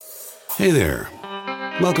Hey there.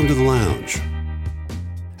 Welcome to the lounge.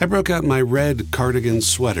 I broke out my red cardigan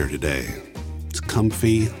sweater today. It's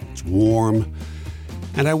comfy, it's warm,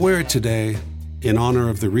 and I wear it today in honor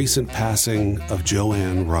of the recent passing of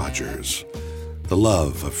Joanne Rogers, the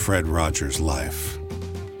love of Fred Rogers' life.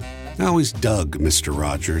 I always dug Mr.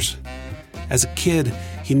 Rogers. As a kid,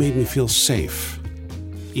 he made me feel safe,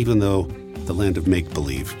 even though the land of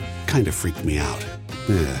make-believe kind of freaked me out.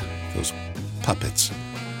 Those puppets.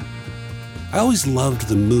 I always loved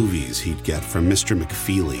the movies he'd get from Mr.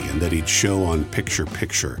 McFeely and that he'd show on Picture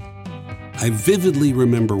Picture. I vividly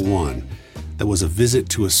remember one that was a visit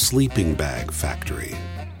to a sleeping bag factory.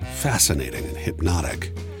 Fascinating and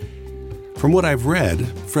hypnotic. From what I've read,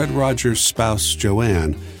 Fred Rogers' spouse,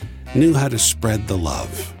 Joanne, knew how to spread the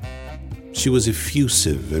love. She was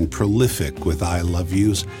effusive and prolific with I love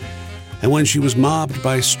yous, and when she was mobbed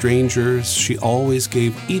by strangers, she always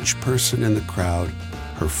gave each person in the crowd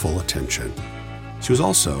her full attention. She was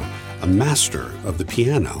also a master of the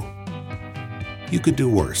piano. You could do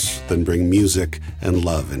worse than bring music and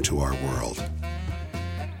love into our world.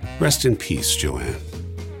 Rest in peace, Joanne.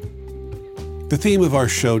 The theme of our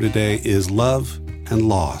show today is love and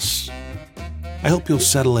loss. I hope you'll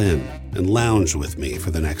settle in and lounge with me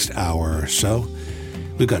for the next hour or so.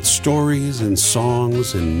 We've got stories and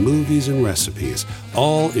songs and movies and recipes,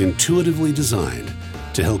 all intuitively designed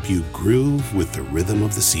to help you groove with the rhythm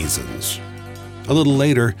of the seasons. A little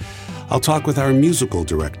later, I'll talk with our musical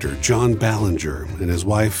director, John Ballinger, and his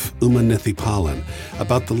wife, Uma Nithipalan,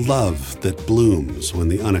 about the love that blooms when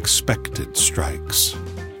the unexpected strikes.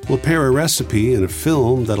 We'll pair a recipe and a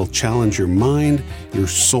film that'll challenge your mind, your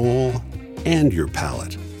soul, and your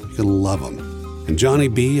palate. You're gonna love them. And Johnny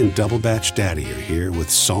B and Double Batch Daddy are here with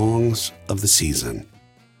songs of the season.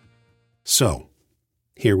 So,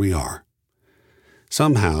 here we are.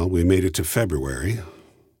 Somehow we made it to February.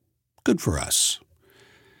 Good for us.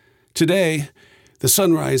 Today, the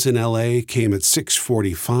sunrise in LA came at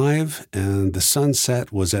 6:45 and the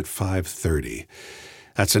sunset was at 5:30.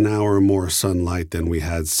 That's an hour more sunlight than we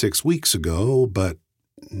had 6 weeks ago, but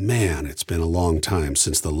man, it's been a long time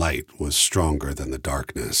since the light was stronger than the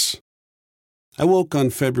darkness. I woke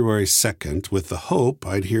on February 2nd with the hope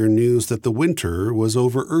I'd hear news that the winter was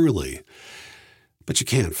over early. But you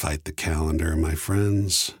can't fight the calendar, my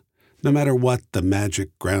friends. No matter what the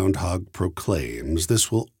magic groundhog proclaims,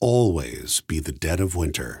 this will always be the dead of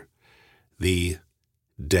winter. The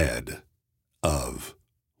dead of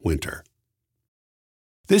winter.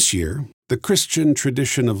 This year, the Christian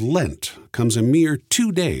tradition of Lent comes a mere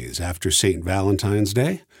 2 days after St. Valentine's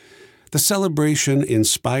Day. The celebration,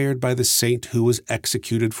 inspired by the saint who was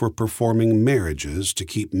executed for performing marriages to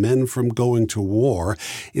keep men from going to war,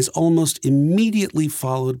 is almost immediately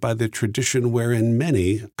followed by the tradition wherein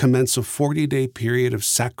many commence a 40-day period of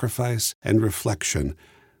sacrifice and reflection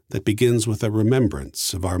that begins with a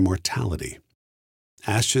remembrance of our mortality.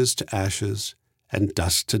 Ashes to ashes and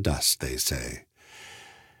dust to dust, they say.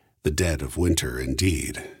 The dead of winter,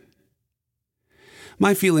 indeed.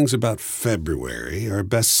 My feelings about February are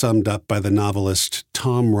best summed up by the novelist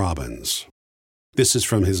Tom Robbins. This is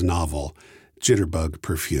from his novel, Jitterbug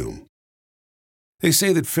Perfume. They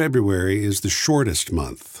say that February is the shortest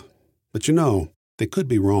month, but they could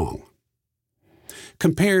be wrong.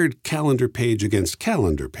 Compared calendar page against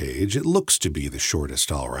calendar page, it looks to be the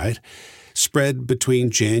shortest, all right. Spread between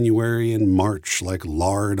January and March like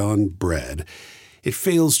lard on bread, it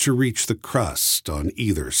fails to reach the crust on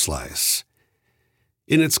either slice.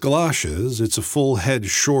 In its galoshes, it's a full head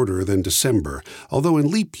shorter than December, although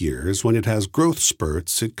in leap years, when it has growth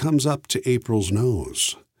spurts, it comes up to April's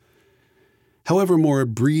nose. However more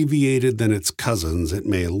abbreviated than its cousins it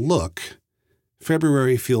may look,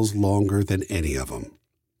 February feels longer than any of them.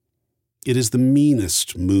 It is the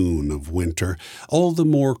meanest moon of winter, all the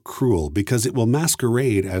more cruel because it will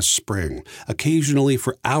masquerade as spring, occasionally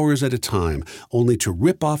for hours at a time, only to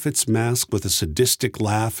rip off its mask with a sadistic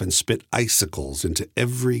laugh and spit icicles into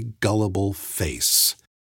every gullible face.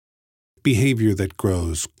 Behavior that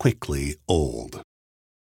grows quickly old.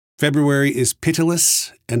 February is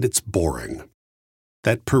pitiless and it's boring.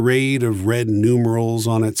 That parade of red numerals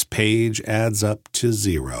on its page adds up to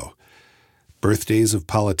 0. Birthdays of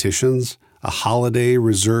politicians? A holiday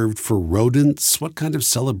reserved for rodents? What kind of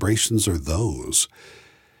celebrations are those?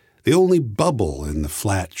 The only bubble in the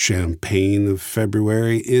flat champagne of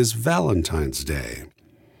February is Valentine's Day.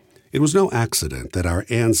 It was no accident that our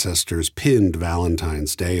ancestors pinned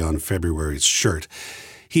Valentine's Day on February's shirt.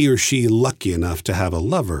 He or she lucky enough to have a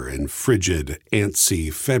lover in frigid,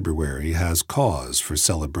 antsy February has cause for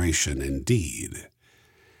celebration indeed.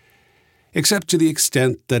 except to the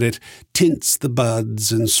extent that it tints the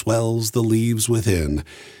buds and swells the leaves within.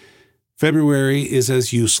 February is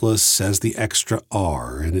as useless as the extra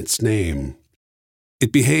R in its name.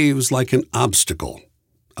 It behaves like an obstacle,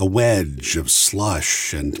 a wedge of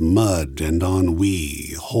slush and mud and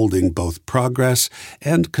ennui, holding both progress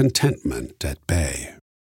and contentment at bay.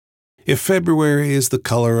 If February is the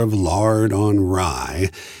color of lard on rye,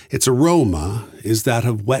 its aroma is that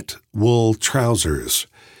of wet wool trousers.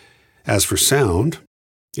 As for sound,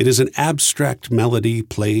 it is an abstract melody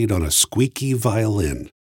played on a squeaky violin,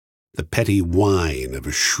 the petty whine of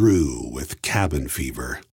a shrew with cabin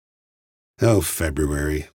fever. Oh,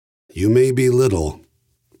 February, you may be little,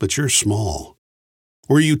 but you're small.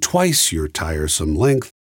 Were you twice your tiresome length,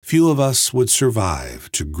 few of us would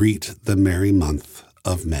survive to greet the merry month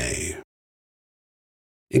of May.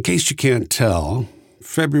 In case you can't tell,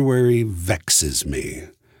 February vexes me.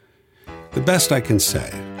 The best I can say,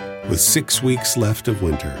 with 6 weeks left of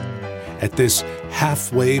winter, at this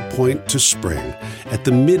halfway point to spring, at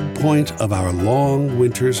the midpoint of our long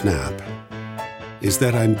winter's nap, is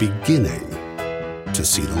that I'm beginning to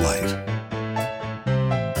see the light.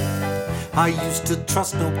 I used to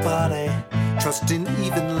trust nobody, trusting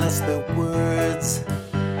even less their words,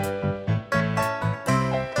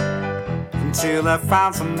 until I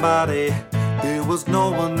found somebody, there was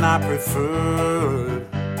no one I preferred.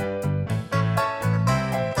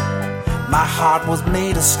 My heart was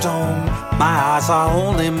made of stone, my eyes are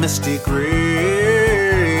only misty gray.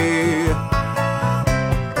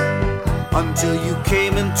 Until you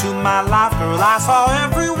came into my life, girl, I saw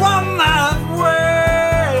everyone that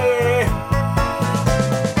way.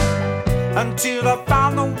 Until I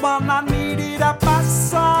found the one I needed at my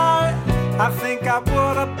side, I think I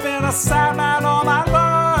would have been a sad man all my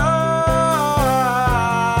life.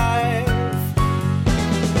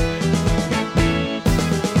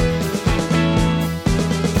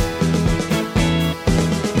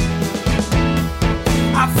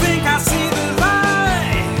 I think I see the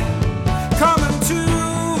light coming to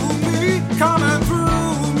me, coming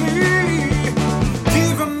through me,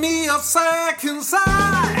 giving me a second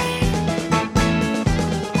sight.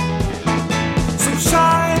 So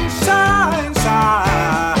shine, shine,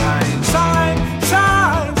 shine, shine,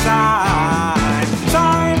 shine, shine,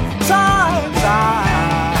 shine, shine, shine.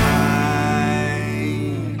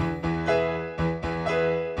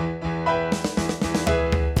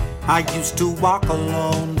 I used to walk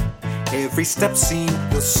alone, every step seemed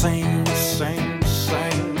the same, same,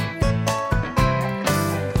 same.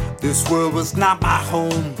 This world was not my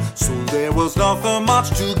home, so there was nothing much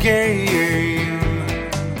to gain.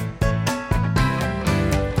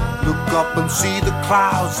 Look up and see the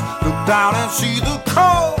clouds, look down and see the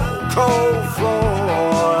cold, cold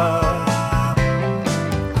floor.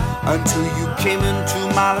 Until you came into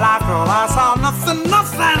my life, girl, I saw nothing,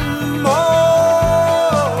 nothing more.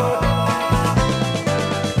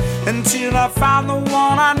 Until I found the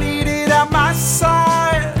one I needed at my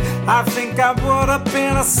side, I think I would have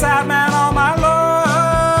been a sad man all my life.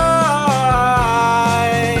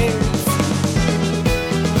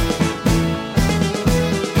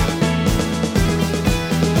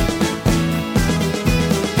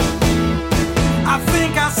 I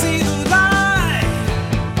think I see the light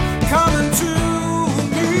coming to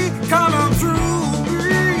me, coming through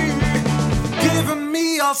me, giving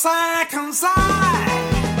me a second sight.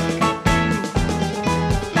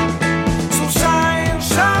 So shine,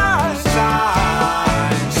 shine,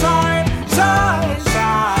 shine, shine, shine,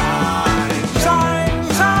 shine,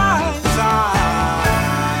 shine, shine,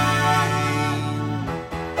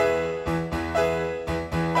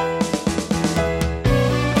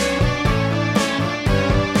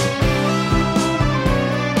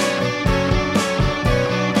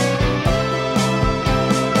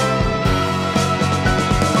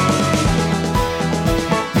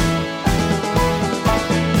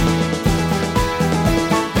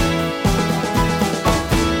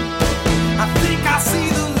 I think I see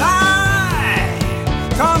the light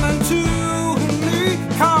coming to me,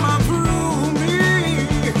 coming through me,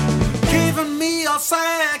 giving me a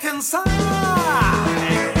second sight.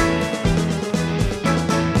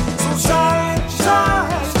 So shine,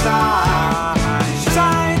 shine, shine,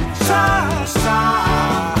 shine, shine, shine, shine,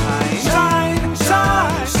 shine,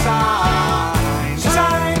 shine, shine,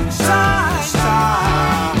 shine,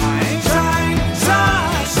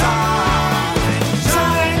 shine, shine,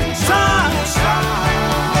 shine, shine, shine.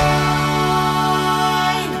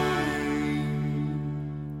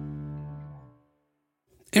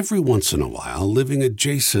 Every once in a while, living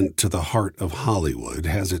adjacent to the heart of Hollywood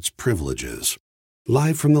has its privileges.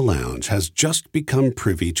 Live from the Lounge has just become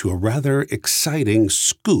privy to a rather exciting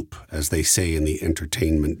scoop, as they say in the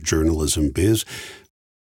entertainment journalism biz.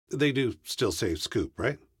 They do still say scoop,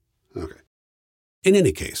 right? Okay. In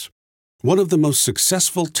any case, one of the most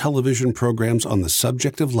successful television programs on the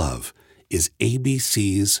subject of love is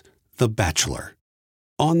ABC's The Bachelor.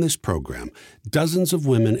 On this program, dozens of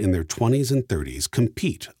women in their 20s and 30s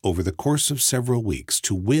compete over the course of several weeks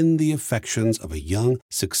to win the affections of a young,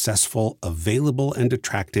 successful, available, and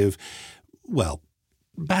attractive,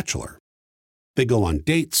 bachelor. They go on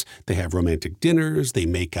dates, they have romantic dinners, they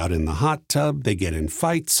make out in the hot tub, they get in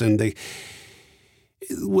fights, and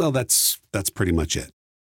that's pretty much it.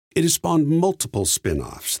 It has spawned multiple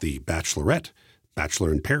spin-offs: The Bachelorette,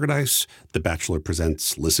 Bachelor in Paradise, The Bachelor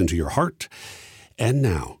Presents Listen to Your Heart. And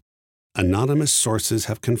now, anonymous sources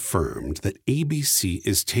have confirmed that ABC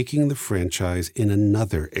is taking the franchise in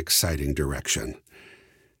another exciting direction.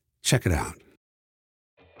 Check it out.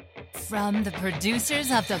 From the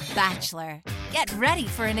producers of The Bachelor, get ready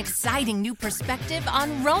for an exciting new perspective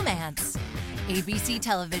on romance. ABC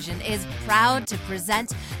Television is proud to present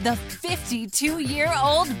the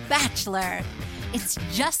 52-year-old Bachelor. It's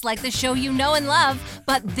just like the show you know and love,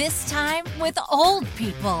 but this time with old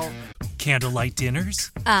people. Candlelight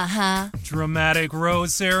dinners? Uh-huh. Dramatic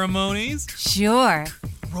rose ceremonies? Sure.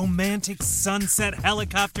 Romantic sunset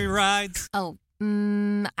helicopter rides? Oh,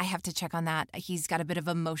 I have to check on that. He's got a bit of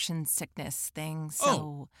a motion sickness thing, so...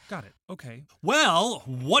 Oh, got it. Okay. Well,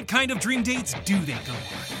 what kind of dream dates do they go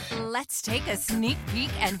on? Let's take a sneak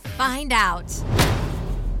peek and find out.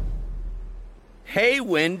 Hey,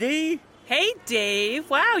 Wendy. Hey,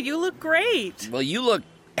 Dave. Wow, you look great. Well, you look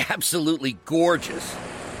absolutely gorgeous.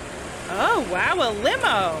 Oh, wow, a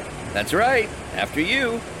limo. That's right. After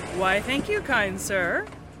you. Why, thank you, kind sir.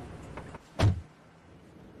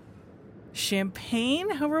 Champagne?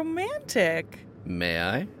 How romantic. May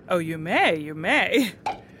I? Oh, you may.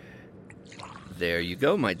 There you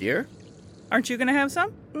go, my dear. Aren't you going to have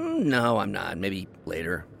some? No, I'm not. Maybe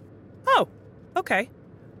later. Oh, okay.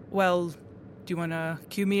 Well, do you want to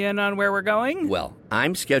cue me in on where we're going? Well,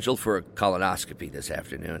 I'm scheduled for a colonoscopy this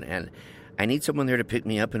afternoon, and I need someone there to pick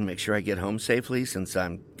me up and make sure I get home safely since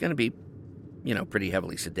I'm going to be, pretty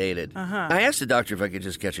heavily sedated. Uh-huh. I asked the doctor if I could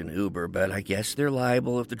just catch an Uber, but I guess they're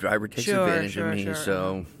liable if the driver takes advantage of me.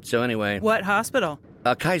 Sure. So anyway. What hospital?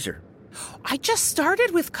 Kaiser. I just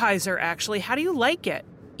started with Kaiser, actually. How do you like it?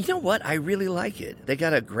 You know what? I really like it. They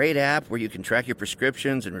got a great app where you can track your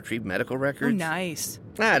prescriptions and retrieve medical records. Oh, nice.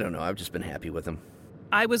 I don't know. I've just been happy with them.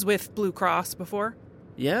 I was with Blue Cross before.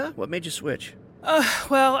 Yeah? What made you switch?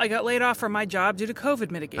 Well, I got laid off from my job due to COVID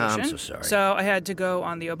mitigation. I'm so sorry. So I had to go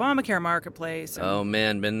on the Obamacare marketplace. And oh,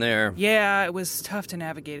 man, been there. Yeah, it was tough to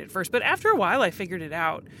navigate at first. But after a while, I figured it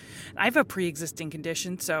out. I have a pre-existing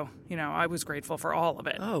condition, so, I was grateful for all of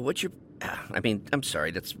it. Oh, what's your... I'm sorry.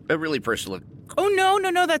 That's a really personal... Oh,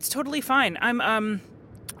 no, that's totally fine.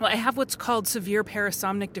 I have what's called severe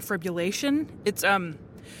parasomnic defibrillation. It's,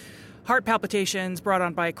 heart palpitations brought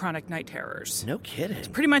on by chronic night terrors. No kidding.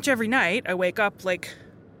 Pretty much every night, I wake up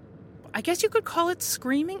I guess you could call it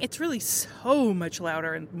screaming. It's really so much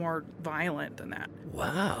louder and more violent than that.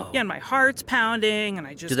 Wow. Yeah, and my heart's pounding, and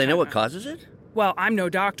I just... Do they know what causes it? Well, I'm no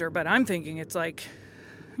doctor, but I'm thinking it's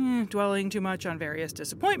dwelling too much on various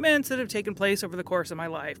disappointments that have taken place over the course of my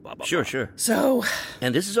life, blah, blah, Sure, blah. sure. So...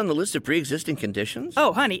 And this is on the list of pre-existing conditions?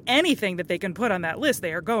 Oh, honey, anything that they can put on that list,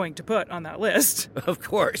 they are going to put on that list. Of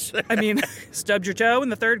course. Stubbed your toe in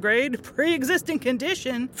the 3rd grade, pre-existing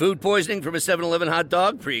condition. Food poisoning from a 7-Eleven hot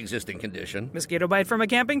dog, pre-existing condition. Mosquito bite from a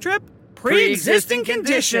camping trip, pre-existing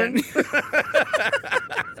condition.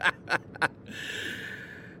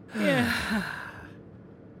 Yeah.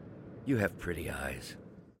 You have pretty eyes.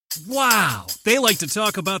 Wow, they like to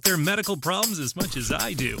talk about their medical problems as much as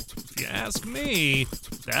I do. If you ask me,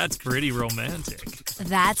 that's pretty romantic.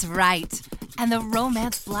 That's right. And the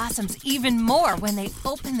romance blossoms even more when they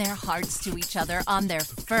open their hearts to each other on their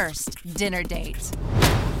first dinner date.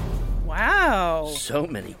 Wow. So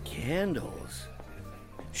many candles.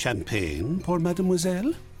 Champagne pour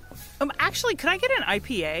mademoiselle? Actually, could I get an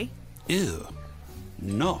IPA? Ew.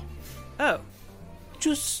 No. Oh.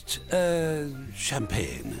 Just,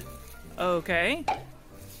 champagne. Okay.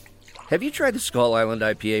 Have you tried the Skull Island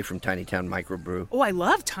IPA from Tiny Town Microbrew? Oh, I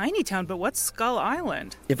love Tiny Town, but what's Skull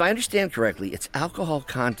Island? If I understand correctly, its alcohol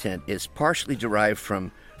content is partially derived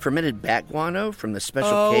from fermented bat guano from the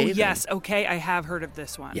special cave. Oh, yes. Okay, I have heard of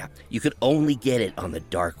this one. Yeah, you could only get it on the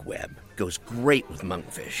dark web. Goes great with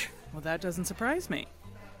monkfish. Well, that doesn't surprise me.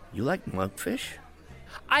 You like monkfish?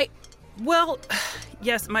 Well,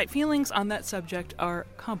 yes, my feelings on that subject are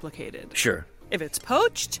complicated. Sure. If it's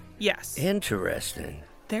poached, yes. Interesting.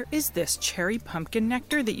 There is this cherry pumpkin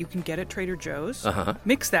nectar that you can get at Trader Joe's. Uh-huh.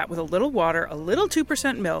 Mix that with a little water, a little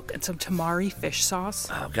 2% milk, and some tamari fish sauce.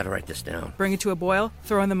 Oh, gotta write this down. Bring it to a boil,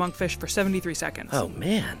 throw in the monkfish for 73 seconds. Oh,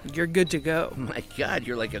 man. You're good to go. My God,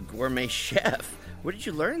 you're like a gourmet chef. Where did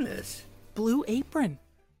you learn this? Blue Apron.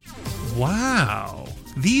 Wow.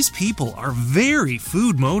 These people are very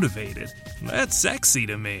food motivated. That's sexy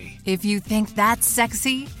to me. If you think that's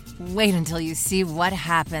sexy, wait until you see what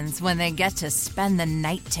happens when they get to spend the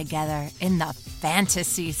night together in the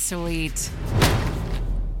fantasy suite.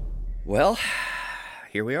 Well,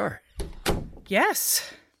 here we are.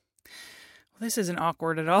 Yes. Well, this isn't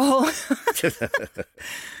awkward at all.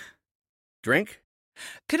 Drink?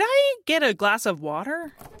 Could I get a glass of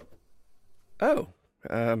water? Oh,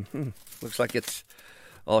 looks like it's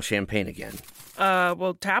all champagne again.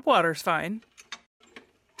 Well, tap water's fine.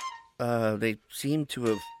 They seem to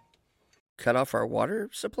have cut off our water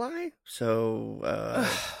supply, so,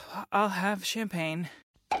 I'll have champagne.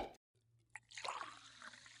 How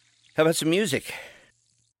about some music?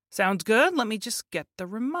 Sounds good. Let me just get the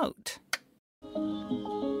remote.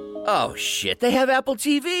 Oh, shit, they have Apple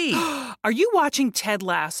TV! Are you watching Ted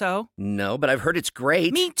Lasso? No, but I've heard it's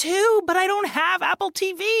great. Me too, but I don't have Apple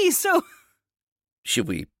TV, so... Should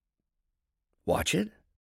we watch it?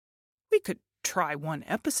 We could try one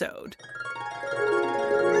episode.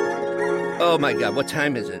 Oh, my God, what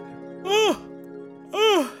time is it?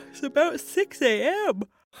 It's about 6 a.m.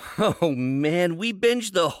 Oh, man, we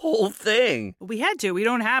binged the whole thing. We had to. We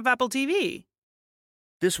don't have Apple TV.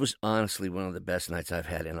 This was honestly one of the best nights I've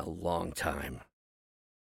had in a long time.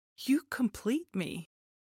 You complete me.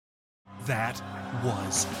 That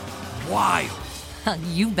was wild.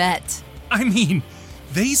 You bet. I mean,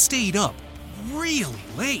 they stayed up really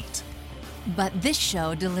late. But this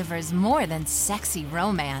show delivers more than sexy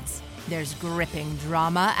romance. There's gripping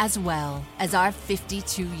drama as well, as our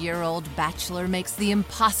 52-year-old bachelor makes the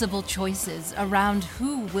impossible choices around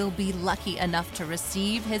who will be lucky enough to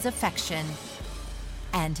receive his affection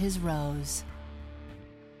and his rose.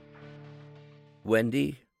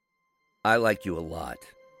 Wendy, I like you a lot.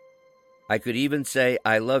 I could even say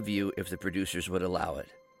I love you if the producers would allow it.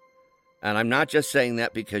 And I'm not just saying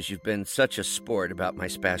that because you've been such a sport about my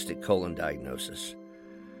spastic colon diagnosis.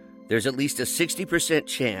 There's at least a 60%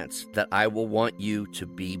 chance that I will want you to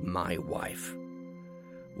be my wife.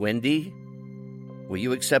 Wendy, will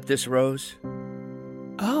you accept this rose?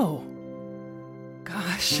 Oh.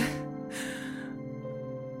 Gosh.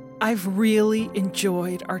 I've really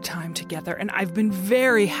enjoyed our time together, and I've been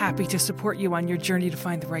very happy to support you on your journey to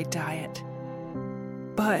find the right diet.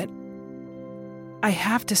 But I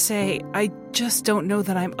have to say, I just don't know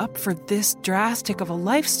that I'm up for this drastic of a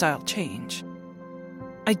lifestyle change.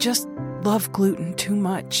 I just love gluten too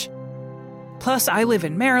much. Plus, I live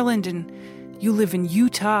in Maryland and you live in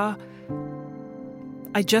Utah.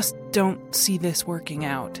 I just don't see this working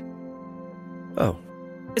out. Oh.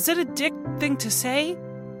 Is it a dick thing to say?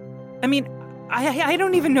 I mean, I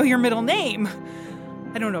don't even know your middle name.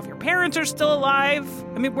 I don't know if your parents are still alive.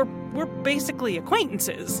 I mean, we're basically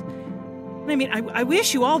acquaintances. I mean, I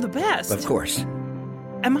wish you all the best. Of course.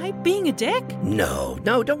 Am I being a dick? No,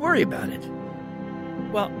 don't worry about it.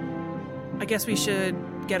 Well, I guess we should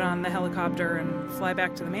get on the helicopter and fly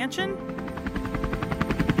back to the mansion.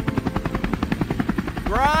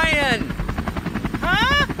 Brian!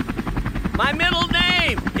 Huh? My middle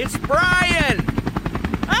name! It's Brian!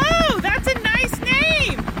 Oh, that's a nice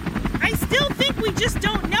name! I still think we just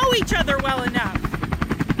don't know each other well enough.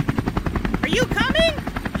 Are you coming?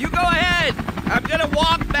 You go ahead. I'm gonna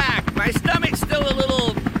walk back. My stomach's still a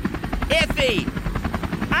little iffy.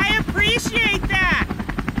 I appreciate that.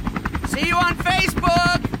 See you on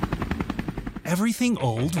Facebook. Everything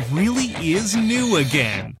old really is new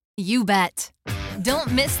again. You bet.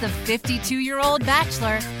 Don't miss the 52-year-old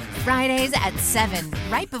bachelor. Fridays at 7,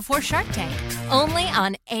 right before Shark Tank. Only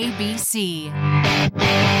on ABC.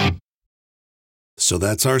 So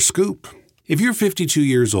that's our scoop. If you're 52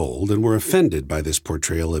 years old and were offended by this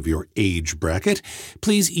portrayal of your age bracket,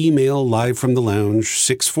 please email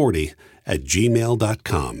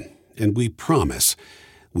livefromthelounge640@gmail.com, and we promise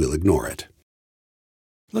we'll ignore it.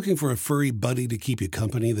 Looking for a furry buddy to keep you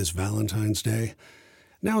company this Valentine's Day?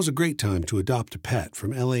 Now is a great time to adopt a pet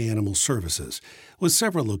from LA Animal Services. With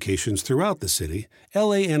several locations throughout the city,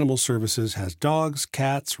 LA Animal Services has dogs,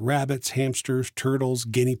 cats, rabbits, hamsters, turtles,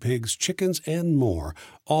 guinea pigs, chickens, and more,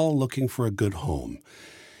 all looking for a good home.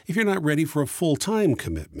 If you're not ready for a full-time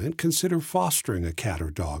commitment, consider fostering a cat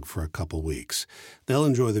or dog for a couple weeks. They'll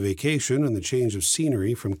enjoy the vacation and the change of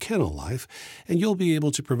scenery from kennel life, and you'll be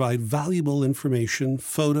able to provide valuable information,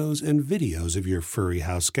 photos, and videos of your furry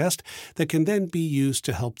house guest that can then be used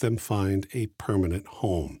to help them find a permanent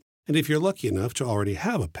home. And if you're lucky enough to already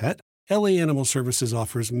have a pet, LA Animal Services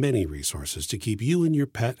offers many resources to keep you and your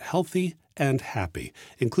pet healthy and happy,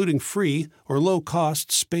 including free or low-cost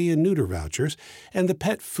spay and neuter vouchers and the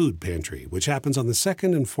Pet Food Pantry, which happens on the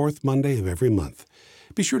second and fourth Monday of every month.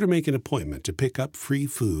 Be sure to make an appointment to pick up free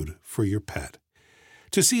food for your pet.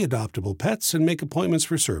 To see adoptable pets and make appointments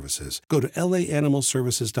for services, go to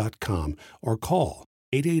laanimalservices.com or call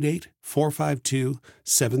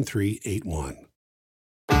 888-452-7381.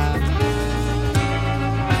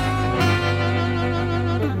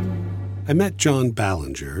 I met John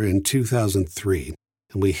Ballinger in 2003,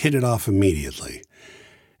 and we hit it off immediately.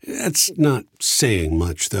 That's not saying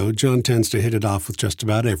much, though. John tends to hit it off with just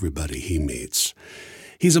about everybody he meets.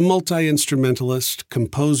 He's a multi-instrumentalist,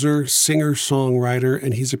 composer, singer-songwriter,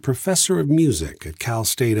 and he's a professor of music at Cal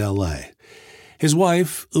State LA. His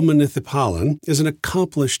wife, Uma Nithipalan, is an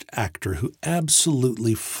accomplished actor who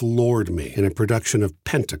absolutely floored me in a production of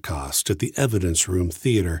Pentecost at the Evidence Room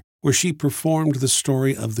Theater, where she performed the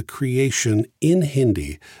story of the creation in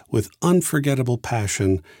Hindi with unforgettable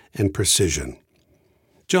passion and precision.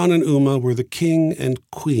 John and Uma were the king and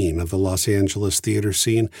queen of the Los Angeles theater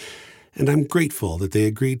scene, and I'm grateful that they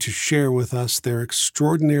agreed to share with us their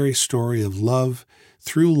extraordinary story of love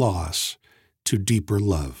through loss to deeper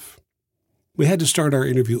love. We had to start our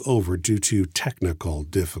interview over due to technical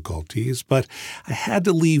difficulties, but I had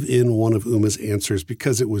to leave in one of Uma's answers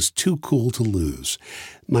because it was too cool to lose.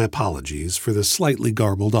 My apologies for the slightly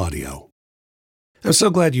garbled audio. I'm so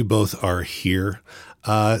glad you both are here.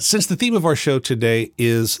 Since the theme of our show today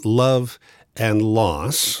is love and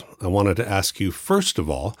loss, I wanted to ask you, first of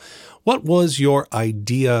all, what was your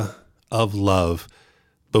idea of love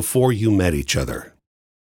before you met each other?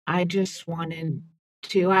 I just wanted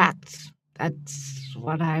 2 acts. That's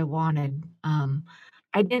what I wanted.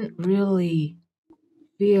 I didn't really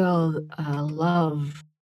feel love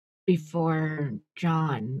before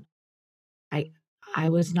John. I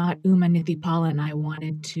was not Uma Nithipalan. I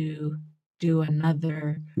wanted to do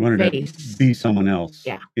another You wanted face. to be someone else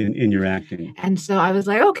Yeah. in your acting. And so I was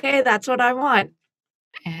like, okay, that's what I want.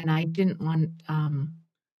 And I didn't want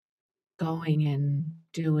going and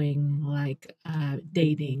doing like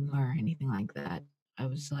dating or anything like that. I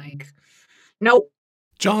was like, nope.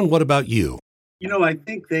 John, what about you? I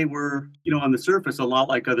think they were, on the surface, a lot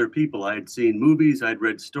like other people. I had seen movies, I'd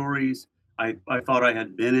read stories. I thought I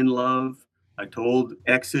had been in love. I told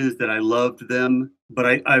exes that I loved them.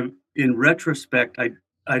 But I in retrospect, I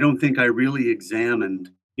don't think I really examined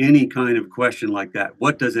any kind of question like that.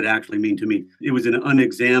 What does it actually mean to me? It was an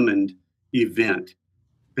unexamined event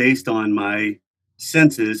based on my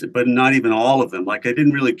senses, but not even all of them. Like, I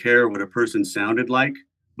didn't really care what a person sounded like.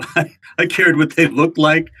 I cared what they looked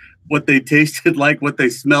like, what they tasted like, what they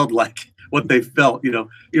smelled like, what they felt.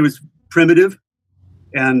 It was primitive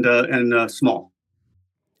and small.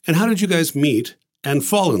 And how did you guys meet and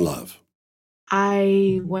fall in love?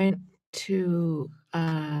 I went to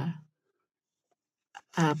a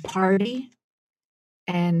party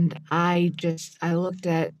and I looked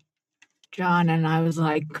at John and I was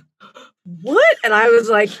like, what? And I was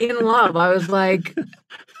like in love. I was like,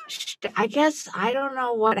 I guess I don't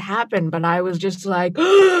know what happened, but I was just like,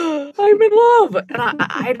 I'm in love. And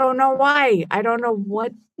I don't know why. I don't know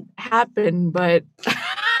what happened, but.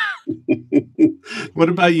 What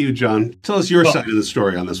about you, John? Tell us your side of the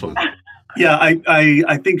story on this one. Yeah,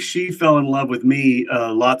 I think she fell in love with me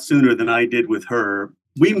a lot sooner than I did with her.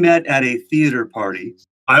 We met at a theater party.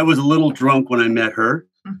 I was a little drunk when I met her.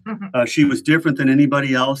 She was different than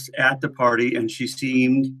anybody else at the party, and she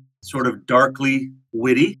seemed sort of darkly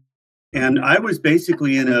witty. And I was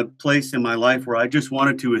basically in a place in my life where I just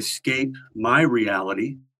wanted to escape my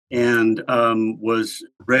reality and was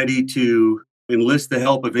ready to enlist the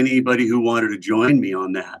help of anybody who wanted to join me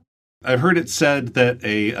on that. I've heard it said that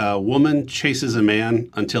a woman chases a man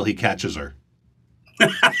until he catches her.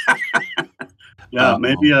 Yeah,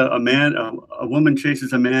 maybe a woman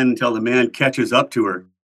chases a man until the man catches up to her.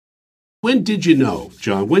 When did you know,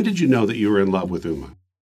 John? When did you know that you were in love with Uma?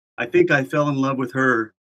 I think I fell in love with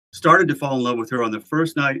her, started to fall in love with her on the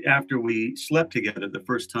first night after we slept together the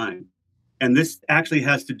first time. And this actually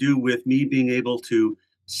has to do with me being able to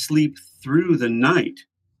sleep through the night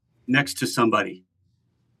next to somebody.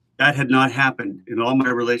 That had not happened in all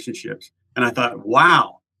my relationships. And I thought,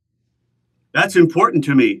 wow, that's important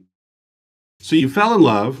to me. So you fell in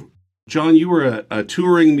love, John, you were a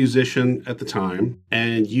touring musician at the time,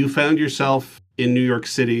 and you found yourself in New York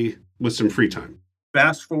City with some free time.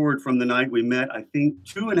 Fast forward from the night we met, I think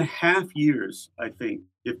 2.5 years,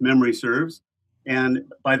 if memory serves. And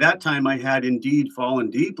by that time, I had indeed fallen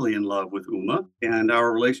deeply in love with Uma, and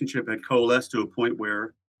our relationship had coalesced to a point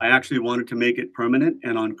where I actually wanted to make it permanent.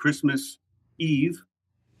 And on Christmas Eve,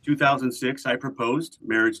 2006, I proposed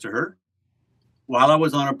marriage to her while I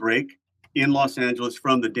was on a break in Los Angeles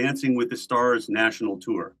from the Dancing with the Stars national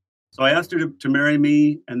tour. So I asked her to marry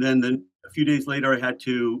me, and then a few days later, I had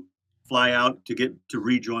to fly out to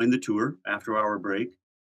rejoin the tour after our break.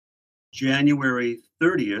 January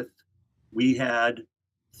 30th, we had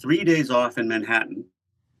 3 days off in Manhattan.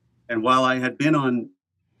 And while I had been on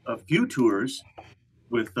a few tours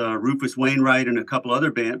with Rufus Wainwright and a couple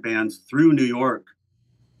other bands through New York,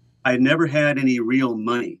 I had never had any real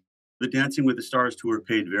money. The Dancing with the Stars tour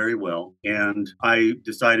paid very well. And I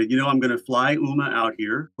decided, I'm going to fly Uma out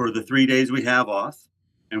here for the 3 days we have off,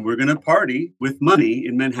 and we're going to party with money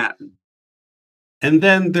in Manhattan. And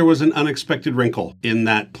then there was an unexpected wrinkle in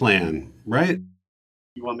that plan, right?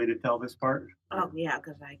 You want me to tell this part? Oh, yeah,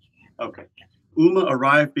 because I can't. Okay. Uma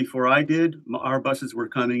arrived before I did. Our buses were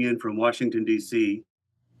coming in from Washington, D.C.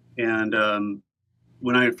 And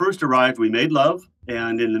when I first arrived, we made love.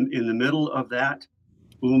 And in the middle of that,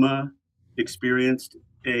 Uma experienced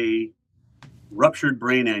a ruptured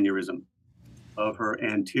brain aneurysm of her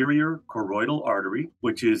anterior choroidal artery,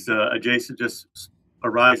 which is adjacent, just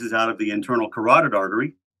arises out of the internal carotid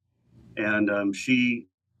artery. And she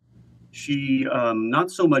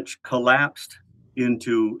not so much collapsed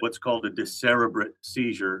into what's called a decerebrate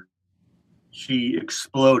seizure. She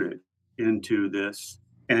exploded into this,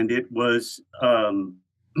 and it was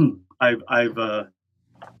I've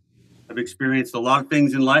experienced a lot of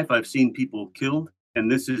things in life. I've seen people killed,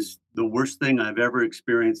 and this is the worst thing I've ever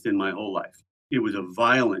experienced in my whole life. It was a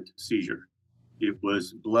violent seizure. It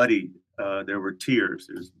was bloody. There were tears.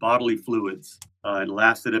 There was bodily fluids. It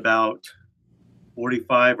lasted about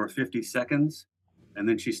 45 or 50 seconds. And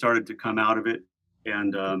then she started to come out of it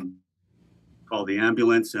and called the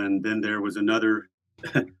ambulance. And then there was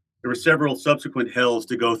there were several subsequent hells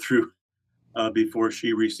to go through before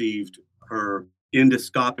she received her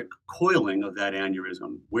endoscopic coiling of that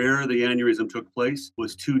aneurysm. Where the aneurysm took place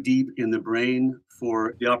was too deep in the brain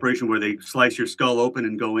for the operation where they slice your skull open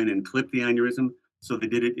and go in and clip the aneurysm. So they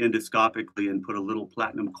did it endoscopically and put a little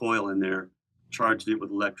platinum coil in there, charged it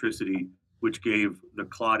with electricity, which gave the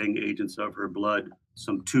clotting agents of her blood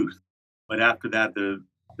some tooth. But after that, the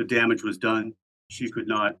damage was done. She could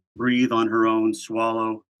not breathe on her own,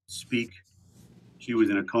 swallow, speak. She was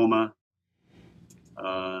in a coma.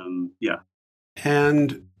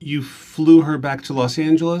 And you flew her back to Los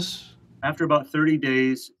Angeles? After about 30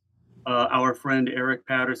 days, our friend Eric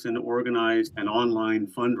Patterson organized an online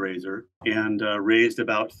fundraiser and raised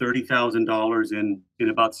about $30,000 in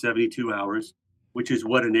about 72 hours, which is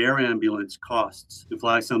what an air ambulance costs to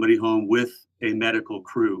fly somebody home with a medical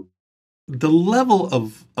crew. The level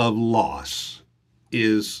of loss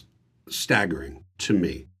is staggering to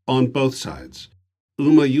me on both sides.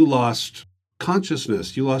 Uma, you lost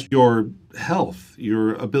consciousness, you lost your health,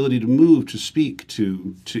 your ability to move, to speak,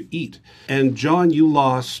 to eat. And John, you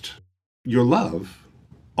lost your love,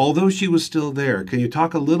 although she was still there. Can you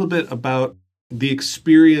talk a little bit about the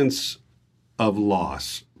experience of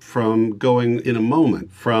loss from going in a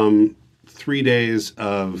moment from 3 days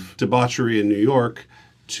of debauchery in New York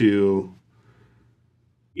to...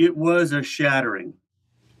 It was a shattering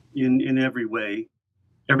in every way.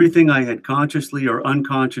 Everything I had consciously or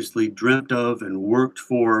unconsciously dreamt of and worked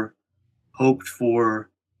for, hoped for,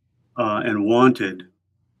 and wanted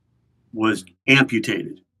was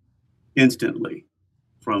amputated instantly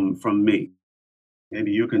from me.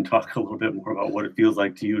 Maybe you can talk a little bit more about what it feels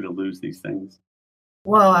like to you to lose these things.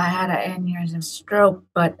 Well, I had an aneurysm stroke,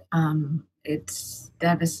 but it's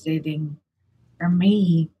devastating for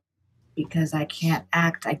me because I can't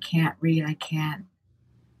act, I can't read,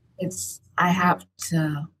 I have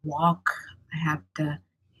to walk, I have to,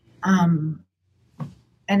 and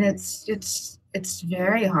it's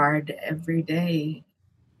very hard every day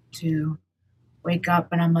to wake up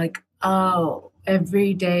and I'm like, oh,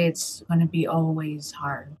 every day it's going to be always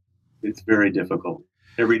hard. It's very difficult.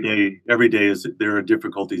 Every day there are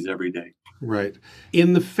difficulties every day. Right.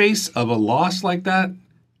 In the face of a loss like that,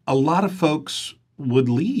 a lot of folks would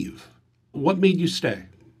leave. What made you stay,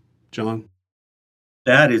 John?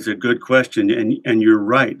 That is a good question. And you're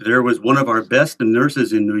right. There was one of our best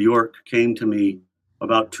nurses in New York came to me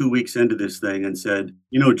about 2 weeks into this thing and said,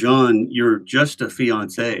 John, you're just a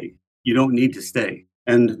fiancé. You don't need to stay.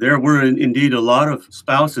 And there were indeed a lot of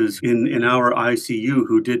spouses in our ICU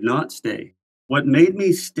who did not stay. What made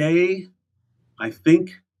me stay, I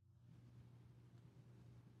think,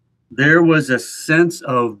 there was a sense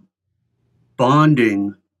of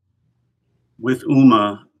bonding with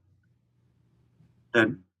Uma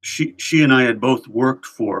that she and I had both worked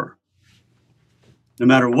for. No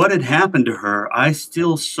matter what had happened to her, I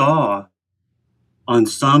still saw on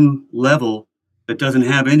some level that doesn't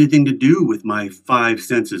have anything to do with my five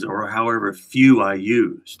senses or however few I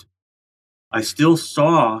used. I still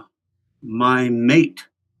saw my mate,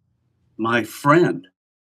 my friend,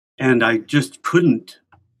 and I just could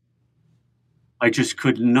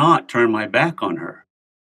not turn my back on her.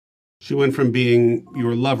 She went from being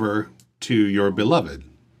your lover to your beloved.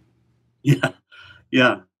 Yeah.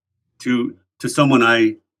 To someone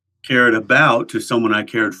I cared about, to someone I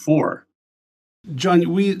cared for.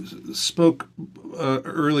 John, we spoke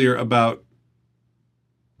earlier about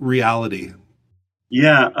reality.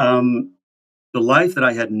 Yeah, the life that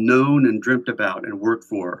I had known and dreamt about and worked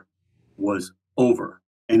for was over,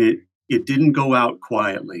 and it didn't go out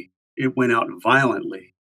quietly. It went out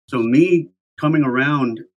violently. So me coming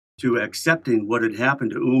around to accepting what had happened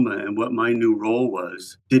to Uma and what my new role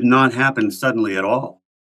was did not happen suddenly at all.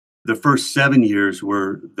 The first 7 years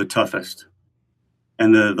were the toughest.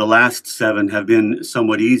 And the last 7 have been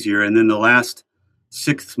somewhat easier. And then the last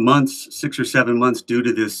 6 or 7 months due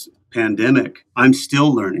to this pandemic, I'm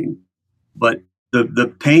still learning. But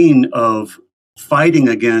the pain of fighting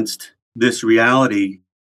against this reality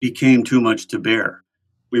became too much to bear.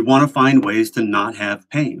 We want to find ways to not have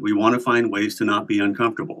pain. We want to find ways to not be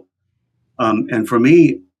uncomfortable. And for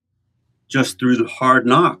me, just through the hard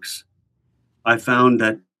knocks, I found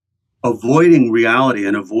that avoiding reality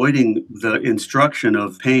and avoiding the instruction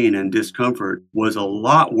of pain and discomfort was a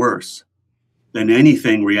lot worse than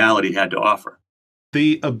anything reality had to offer.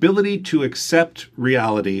 The ability to accept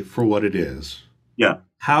reality for what it is. Yeah.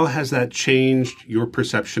 How has that changed your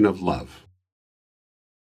perception of love?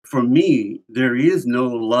 For me, there is no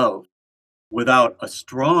love without a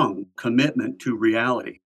strong commitment to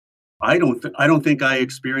reality. I don't think I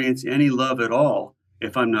experience any love at all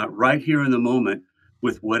if I'm not right here in the moment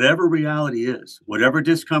with whatever reality is, whatever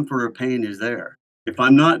discomfort or pain is there. If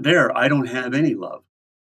I'm not there, I don't have any love.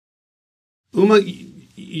 Uma,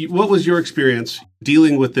 what was your experience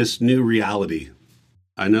dealing with this new reality?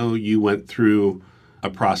 I know you went through a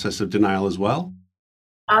process of denial as well.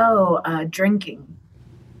 Drinking.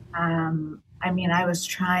 I was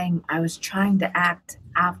trying to act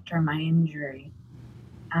after my injury.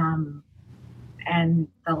 And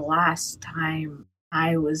the last time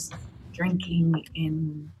I was drinking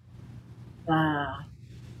in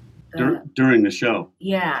during the show.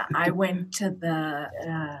 Yeah, I went to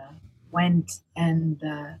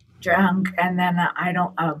drunk, and then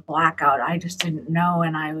a blackout. I just didn't know,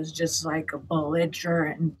 and I was just like a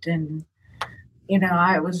belligerent, and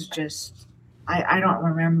I was just I don't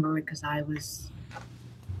remember because I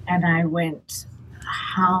went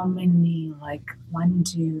how many, like 1,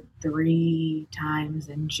 2, 3 times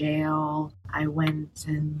in jail. I went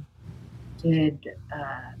and did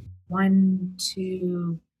 1,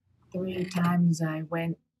 2, 3 times I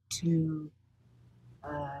went to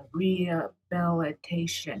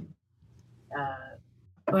rehabilitation,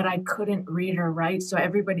 but I couldn't read or write, so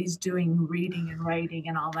everybody's doing reading and writing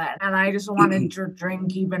and all that, and I just wanted to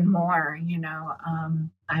drink even more.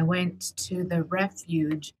 I went to the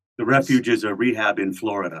refuge. The refuge is a rehab in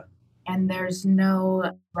Florida. And there's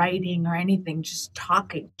no writing or anything, just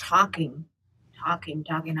talking. I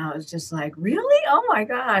was just like, really? Oh my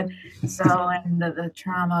God. So, and the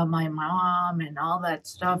trauma of my mom and all that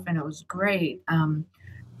stuff, and it was great.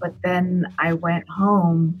 But then I went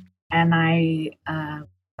home and I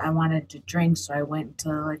wanted to drink, so I went to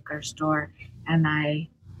the liquor store and I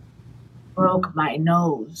broke my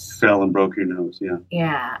nose. Fell and broke your nose, yeah.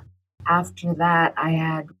 Yeah. After that, I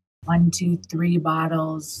had 1, 2, 3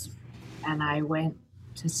 bottles, and I went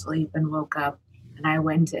to sleep and woke up, and I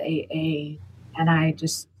went to AA, and I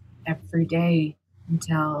just every day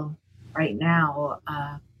until right now,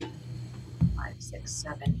 5, 6,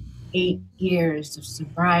 7, 8 years of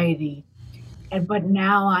sobriety, but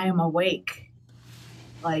now I am awake,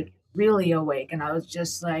 like really awake, and I was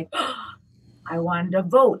just like, I wanted to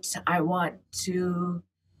vote. I want to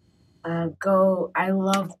go. I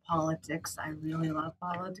love politics. I really love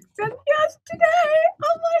politics. And yesterday,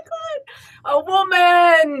 oh my God, a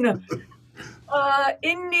woman,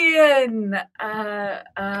 Indian,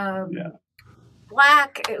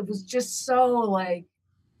 Black. It was just so like,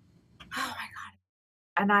 oh my God.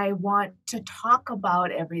 And I want to talk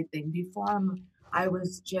about everything. Before I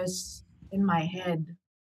was just in my head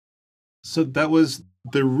So that was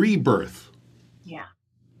the rebirth Yeah.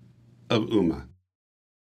 of Uma.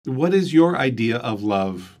 What is your idea of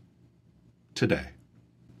love today?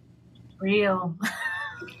 Real.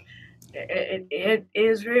 It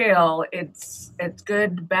is real. It's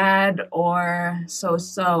good, bad, or so.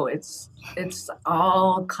 It's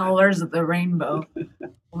all colors of the rainbow.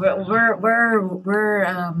 We're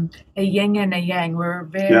a yin and a yang. We're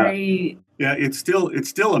very Yeah, it's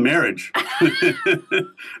still a marriage,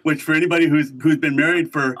 which for anybody who's been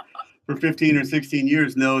married for 15 or 16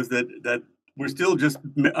 years knows that we're still just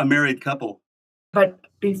a married couple. But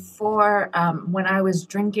before, when I was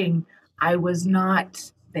drinking, I was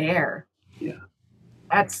not there. Yeah.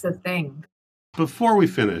 That's the thing. Before we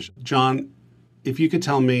finish, John, if you could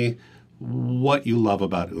tell me what you love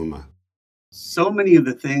about Uma. So many of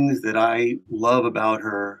the things that I love about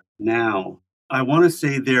her now, I want to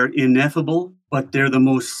say they're ineffable, but they're the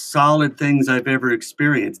most solid things I've ever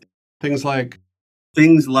experienced. Things like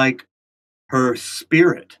Her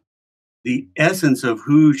spirit, the essence of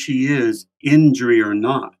who she is, injury or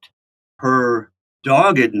not, her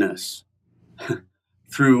doggedness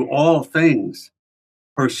through all things,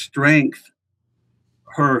 her strength,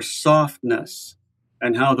 her softness,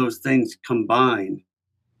 and how those things combine,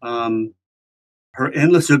 her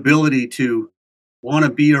endless ability to want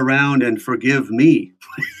to be around and forgive me.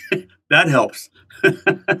 That helps.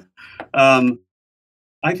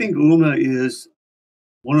 I think Uma is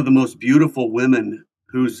one of the most beautiful women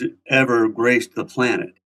who's ever graced the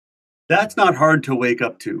planet. That's not hard to wake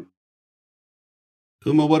up to.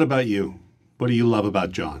 Uma, what about you? What do you love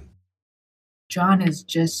about John? John is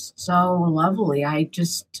just so lovely.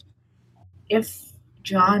 If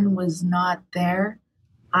John was not there,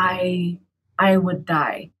 I would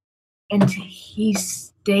die. And he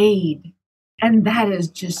stayed. And that is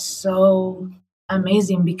just so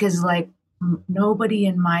amazing because nobody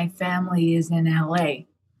in my family is in LA.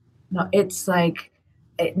 No, it's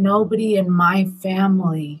nobody in my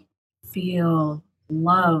family feel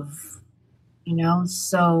love,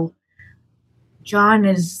 so John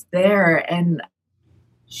is there and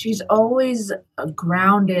she's always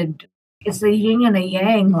grounded. It's a yin and a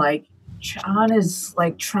yang. John is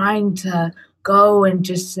trying to go and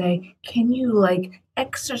just say, can you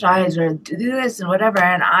exercise or do this and whatever?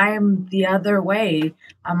 And I'm the other way.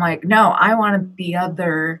 I'm like, no, I want the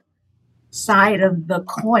other side of the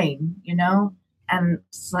coin, and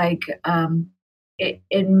it's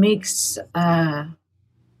it makes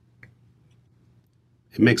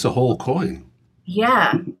It makes a whole coin.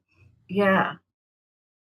 Yeah.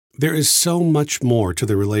 There is so much more to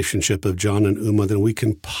the relationship of John and Uma than we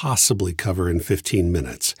can possibly cover in 15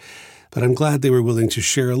 minutes, but I'm glad they were willing to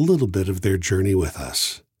share a little bit of their journey with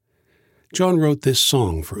us. John wrote this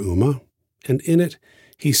song for Uma, and in it,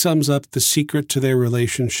 he sums up the secret to their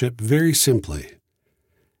relationship very simply.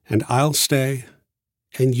 And I'll stay,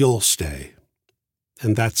 and you'll stay,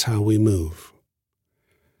 and that's how we move.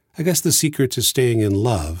 I guess the secret to staying in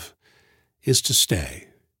love is to stay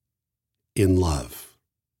in love.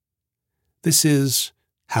 This is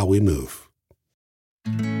How We Move.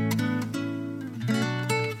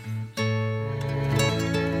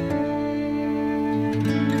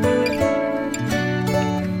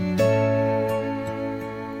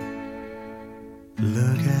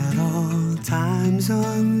 Look at all times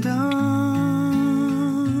undone,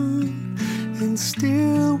 and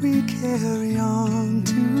still we carry on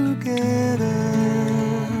together.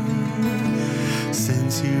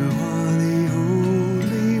 Since you are the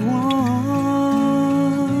only one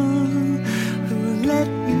who let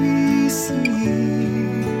me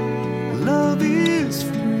see, love is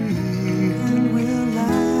free and will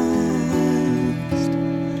last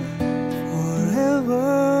forever.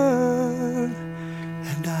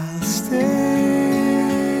 And I'll stay,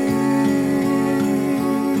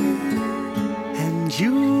 and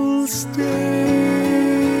you'll stay,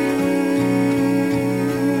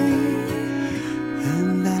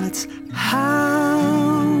 and that's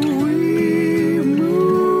how we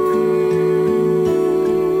move.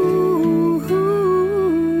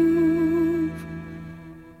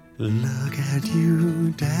 Look at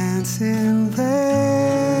you dancing there.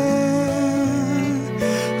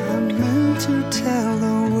 I'm meant to tell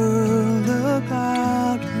the world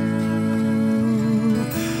about you,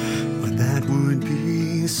 but that would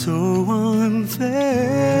be so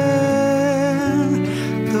unfair.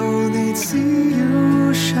 Though they'd see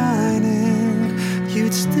you shining,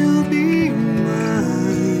 you'd still be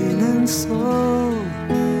mine, and so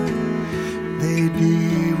they'd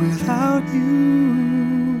be without you.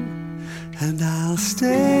 And I'll stay,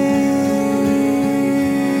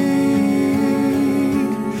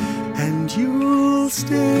 and you'll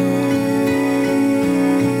stay.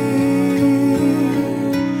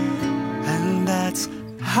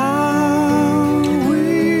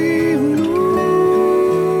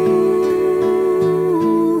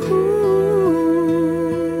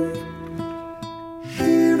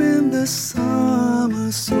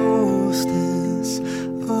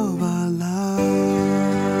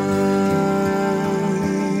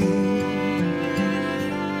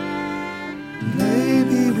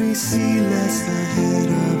 we see less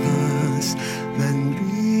ahead of us than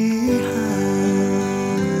behind.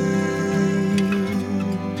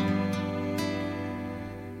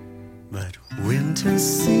 But winter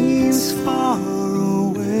seems far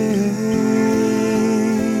away.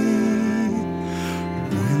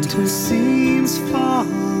 Winter seems far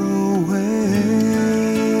away.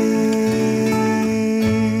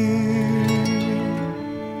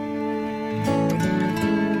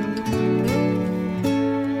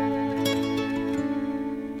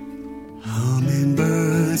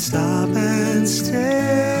 Stop and stare.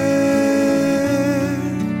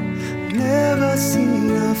 Never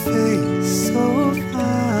seen a face so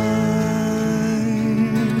fine.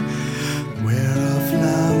 Wear a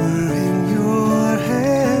flower in your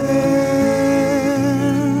hair.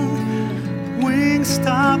 Wings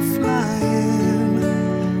stop flying.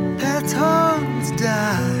 Petals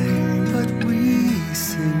die. But we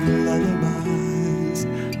sing lullabies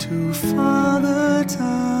to Father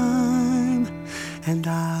Time. And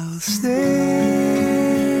I'll stay,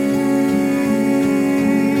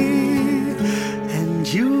 and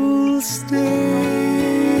you'll stay,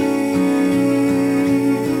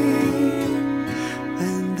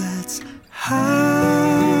 and that's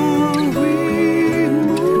how we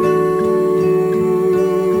move.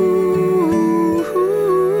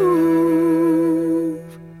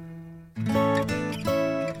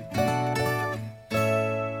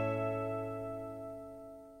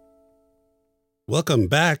 Welcome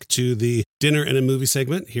back to the Dinner and a Movie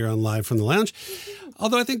segment here on Live from the Lounge.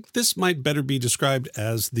 Although I think this might better be described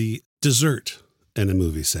as the dessert and a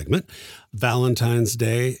movie segment. Valentine's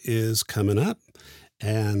Day is coming up,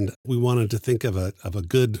 and we wanted to think of a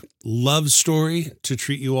good love story to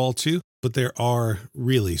treat you all to, but there are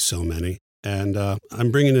really so many. And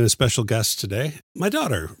I'm bringing in a special guest today, my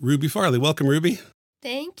daughter, Ruby Farley. Welcome, Ruby.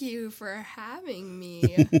 Thank you for having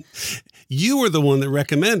me. You were the one that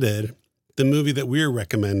recommended the movie that we're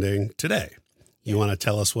recommending today. You want to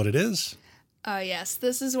tell us what it is? Yes,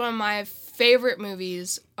 this is one of my favorite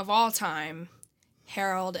movies of all time,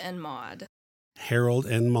 Harold and Maude. Harold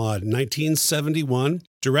and Maude, 1971,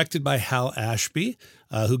 directed by Hal Ashby,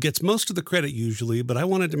 who gets most of the credit usually, but I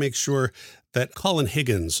wanted to make sure that Colin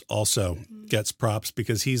Higgins also gets props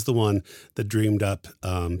because he's the one that dreamed up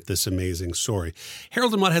this amazing story.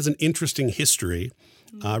 Harold and Maude has an interesting history.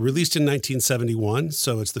 Released in 1971,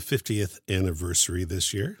 so it's the 50th anniversary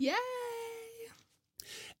this year. Yay!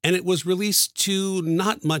 And it was released to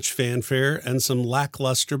not much fanfare and some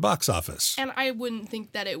lackluster box office. And I wouldn't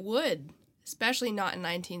think that it would, especially not in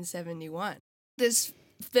 1971. This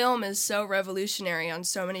film is so revolutionary on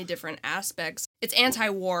so many different aspects. It's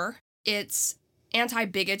anti-war, it's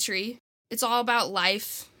anti-bigotry, it's all about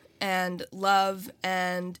life and love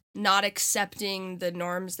and not accepting the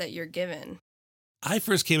norms that you're given. I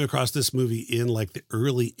first came across this movie in like the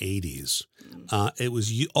early 80s. It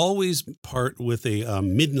was always part with a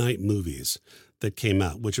midnight movies that came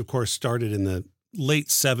out, which of course started in the late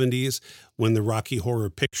 70s when the Rocky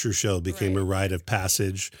Horror Picture Show became a rite of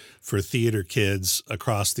passage for theater kids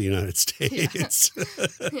across the United States.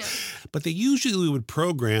 Yeah. But they usually would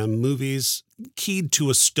program movies keyed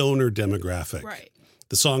to a stoner demographic. Right.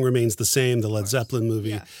 The Song Remains the Same, the Led Zeppelin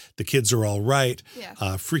movie, The Kids Are All Right,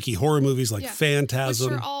 freaky horror movies like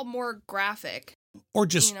Phantasm. Which are all more graphic. Or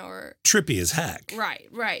just trippy as heck.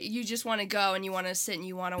 Right. You just want to go and you want to sit and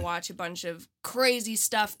you want to watch a bunch of crazy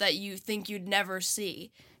stuff that you think you'd never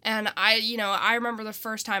see. And I remember the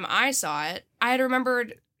first time I saw it, I had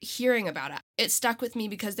remembered hearing about it. It stuck with me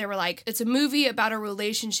because they were like, it's a movie about a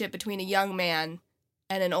relationship between a young man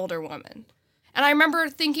and an older woman. And I remember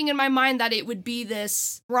thinking in my mind that it would be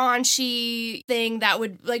this raunchy thing that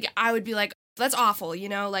would, I would be like, that's awful,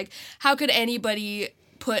 how could anybody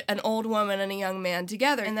put an old woman and a young man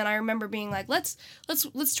together? And then I remember being like, let's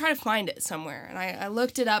try to find it somewhere. And I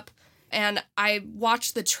looked it up and I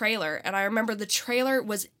watched the trailer, and I remember the trailer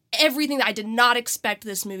was everything that I did not expect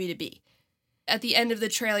this movie to be. At the end of the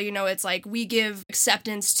trailer, it's like, we give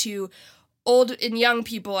acceptance to old and young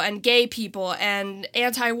people and gay people and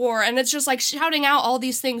anti-war, and it's just like shouting out all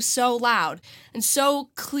these things so loud and so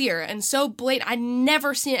clear and so blatant. I'd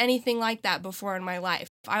never seen anything like that before in my life.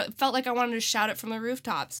 I felt like I wanted to shout it from the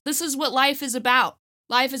rooftops. This is what life is about.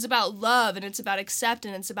 Life is about love, and it's about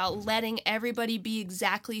acceptance. It's about letting everybody be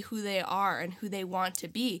exactly who they are and who they want to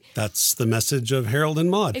be. That's the message of Harold and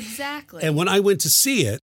Maude. Exactly. And when I went to see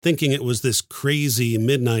it, thinking it was this crazy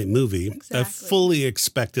midnight movie, I fully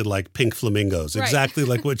expected like Pink Flamingos, exactly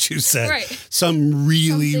like what you said. Some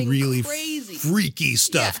really crazy, freaky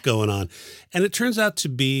stuff going on. And it turns out to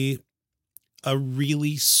be a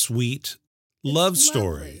really sweet love It's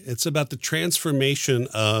story. lovely. It's about the transformation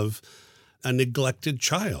of a neglected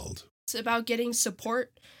child. It's about getting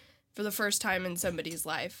support for the first time in somebody's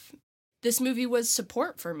life. This movie was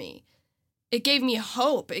support for me. It gave me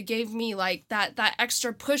hope. It gave me like that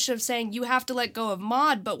extra push of saying you have to let go of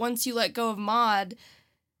Maud, but once you let go of Maud,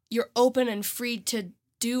 you're open and free to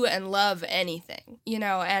do and love anything, you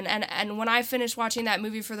know, and when I finished watching that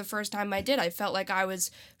movie for the first time, I felt like I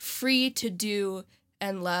was free to do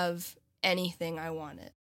and love anything I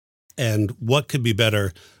wanted. And what could be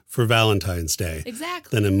better for Valentine's Day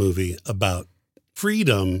Exactly. than a movie about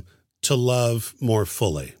freedom to love more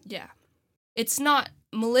fully? Yeah. It's not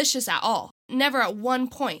malicious at all. Never at one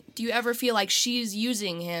point do you ever feel like she's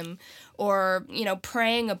using him or, you know,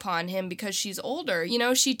 preying upon him because she's older. You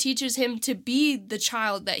know, she teaches him to be the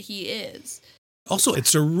child that he is. Also,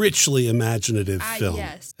 it's a richly imaginative film.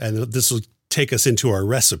 Yes. And this will take us into our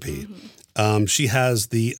recipe. She has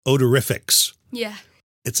the odorifics. Yeah.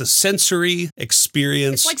 It's a sensory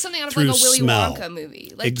experience. It's like something out of through like a Willy smell. Wonka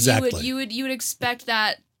movie. Like Exactly. you would expect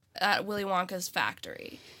that at Willy Wonka's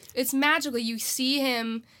factory. It's magical. You see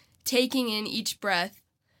him taking in each breath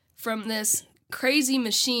from this crazy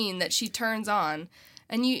machine that she turns on,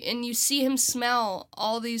 and you see him smell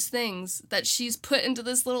all these things that she's put into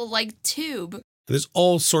this little like tube. And there's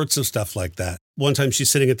all sorts of stuff like that. One time she's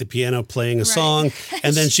sitting at the piano playing a Right. song,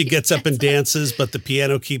 and then she gets up and dances, but the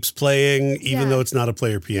piano keeps playing, even Yeah. though it's not a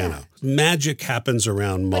player piano. Magic happens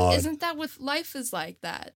around But Maud. isn't that what life is like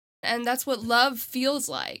that? And that's what love feels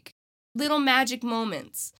like. Little magic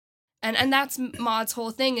moments. And that's Maud's whole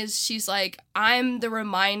thing is she's like, I'm the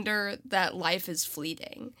reminder that life is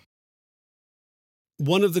fleeting.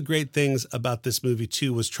 One of the great things about this movie,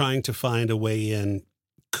 too, was trying to find a way in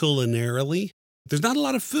culinarily. There's not a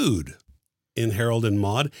lot of food in Harold and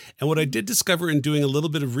Maude. And what I did discover in doing a little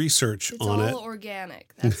bit of research It's on all it.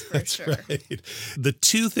 organic, that's for That's sure. right. The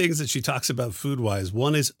two things that she talks about food-wise,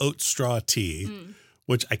 one is oat straw tea,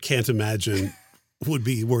 which I can't imagine would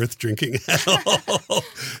be worth drinking at all.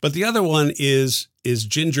 But the other one is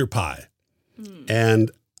ginger pie.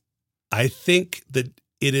 And I think that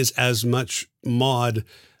it is as much Maud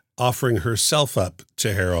offering herself up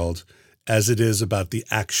to Harold as it is about the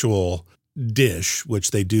actual dish,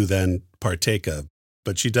 which they do then partake of.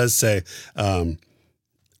 But she does say,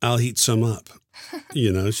 I'll heat some up.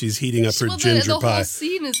 You know, she's heating up her Well, ginger the pie. whole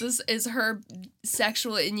scene is her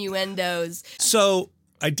sexual innuendos. So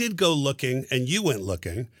I did go looking, and you went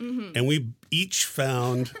looking, and we each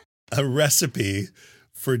found a recipe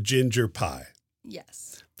for ginger pie.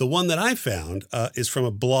 Yes. The one that I found is from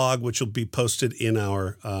a blog, which will be posted in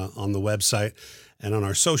our on the website and on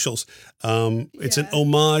our socials. It's an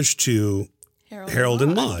homage to Harold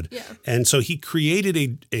and Maude. Yeah. And so he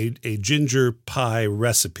created a ginger pie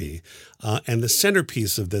recipe. And the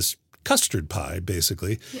centerpiece of this custard pie,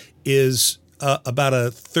 basically, is about a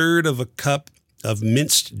third of a cup of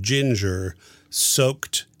minced ginger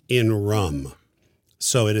soaked in rum.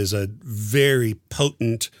 So it is a very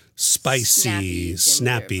potent, spicy,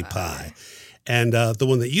 snappy pie. And the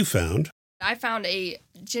one that you found. I found a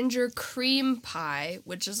ginger cream pie,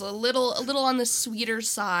 which is a little on the sweeter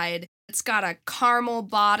side. It's got a caramel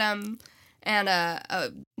bottom and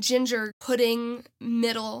a ginger pudding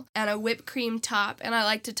middle and a whipped cream top. And I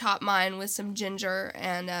like to top mine with some ginger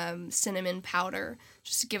and cinnamon powder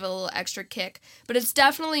just to give it a little extra kick. But it's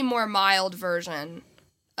definitely more mild version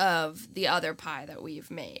of the other pie that we've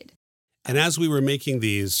made. And as we were making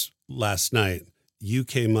these last night, you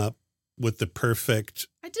came up with the perfect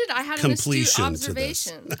I did. I had an completion astute to this.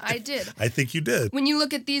 observation. I did. I think you did. When you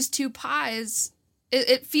look at these two pies,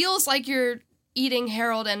 it feels like you're eating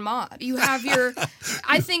Harold and Maude. You have your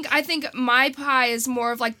I think my pie is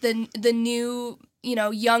more of like the new, you know,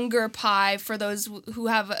 younger pie for those who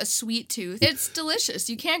have a sweet tooth. It's delicious.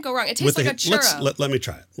 You can't go wrong. It tastes like a churro. Let me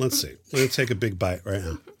try it. Let's see. Let me take a big bite right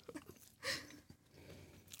now.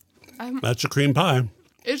 That's a cream pie.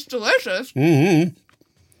 It's delicious. Mm-hmm.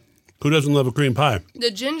 Who doesn't love a cream pie? The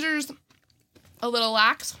ginger's a little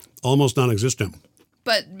lax, Almost non-existent.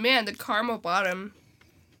 but man, the caramel bottom,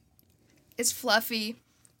 it's fluffy.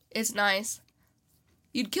 It's nice.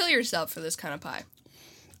 You'd kill yourself for this kind of pie.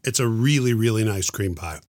 It's a really, really nice cream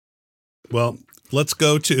pie. Well, let's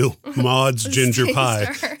go to Maud's ginger taste pie,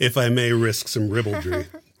 her. if I may risk some ribaldry.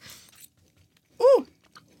 Ooh,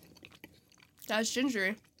 that's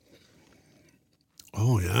gingery.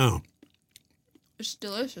 Oh, yeah. It's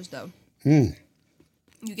delicious though. Mm.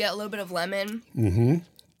 You get a little bit of lemon. Mm-hmm.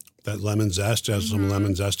 That lemon zest has some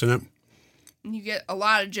lemon zest in it. And you get a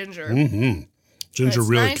lot of ginger. Mm-hmm. Ginger It's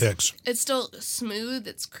really nice. kicks. It's still smooth.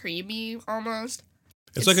 It's creamy almost.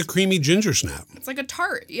 It's like a creamy ginger snap. It's like a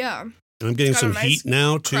tart, yeah. And I'm getting It's got some a nice heat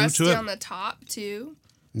now, too, crusty to it. on the top, too.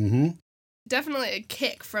 Mm-hmm. Definitely a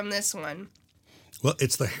kick from this one. Well,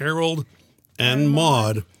 it's the Harold and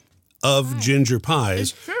Maude of ginger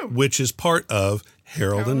pies, It's true. which is part of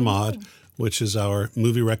Harold and Maude, which is our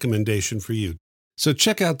movie recommendation for you. So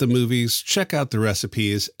check out the movies, check out the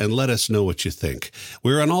recipes, and let us know what you think.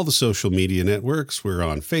 We're on all the social media networks. We're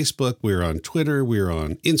on Facebook, we're on Twitter, we're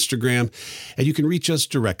on Instagram, and you can reach us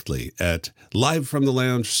directly at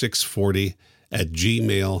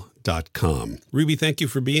livefromthelounge640@gmail.com. Ruby, thank you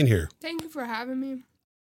for being here. Thank you for having me.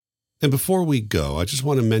 And before we go, I just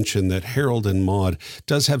want to mention that Harold and Maude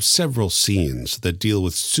does have several scenes that deal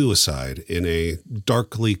with suicide in a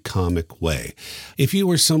darkly comic way. If you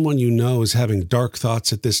or someone you know is having dark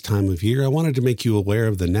thoughts at this time of year, I wanted to make you aware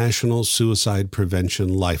of the National Suicide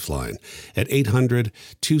Prevention Lifeline at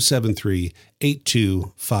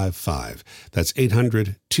 800-273-8255. That's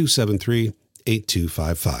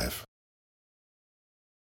 800-273-8255.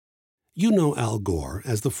 You know Al Gore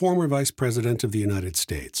as the former Vice President of the United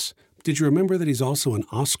States. Did you remember that he's also an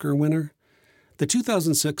Oscar winner? The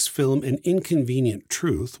 2006 film An Inconvenient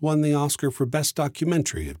Truth won the Oscar for Best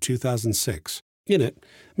Documentary of 2006. In it,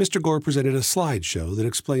 Mr. Gore presented a slideshow that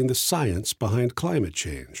explained the science behind climate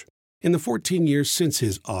change. In the 14 years since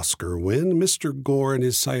his Oscar win, Mr. Gore and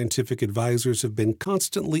his scientific advisors have been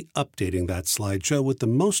constantly updating that slideshow with the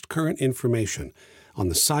most current information on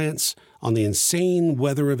the science, on the insane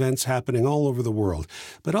weather events happening all over the world,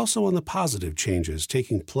 but also on the positive changes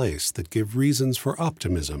taking place that give reasons for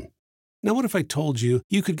optimism. Now, what if I told you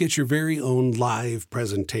you could get your very own live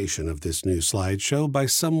presentation of this new slideshow by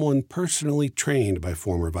someone personally trained by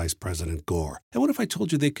former Vice President Gore? And what if I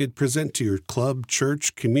told you they could present to your club,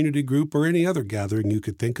 church, community group, or any other gathering you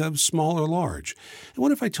could think of, small or large? And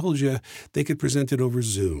what if I told you they could present it over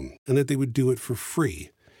Zoom and that they would do it for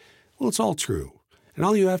free? Well, it's all true. And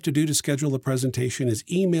all you have to do to schedule a presentation is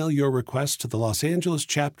email your request to the Los Angeles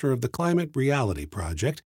chapter of the Climate Reality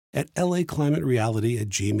Project at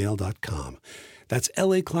laclimatereality@gmail.com. That's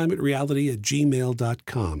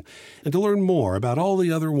laclimatereality@gmail.com. And to learn more about all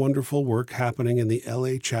the other wonderful work happening in the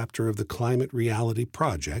LA chapter of the Climate Reality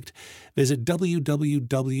Project, visit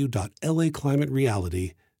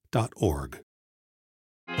www.laclimatereality.org.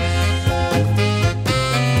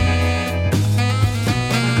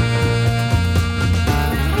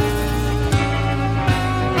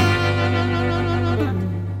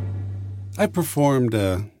 I performed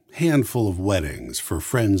a handful of weddings for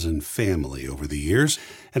friends and family over the years,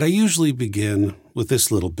 and I usually begin with this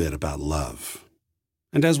little bit about love.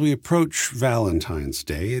 And as we approach Valentine's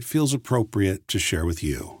Day, it feels appropriate to share with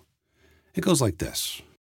you. It goes like this.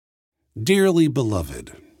 Dearly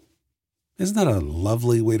beloved. Isn't that a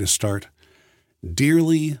lovely way to start?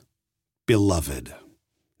 Dearly beloved.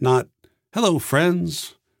 Not, hello,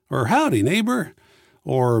 friends, or howdy, neighbor,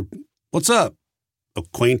 or what's up,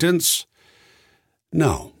 acquaintance?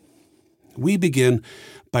 No. We begin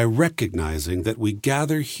by recognizing that we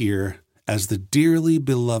gather here as the dearly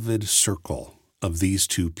beloved circle of these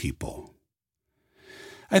two people.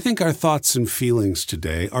 I think our thoughts and feelings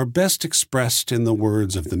today are best expressed in the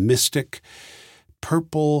words of the mystic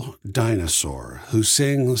Purple Dinosaur, who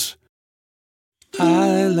sings,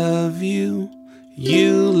 I love you,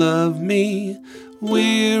 you love me,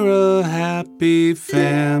 we're a happy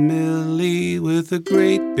family with a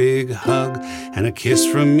great big hug and a kiss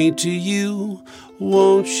from me to you.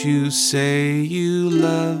 Won't you say you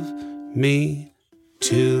love me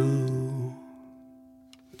too?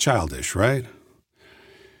 Childish, right?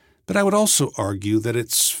 But I would also argue that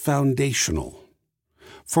it's foundational.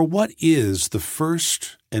 For what is the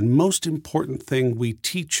first and most important thing we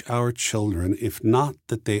teach our children, if not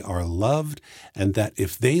that they are loved, and that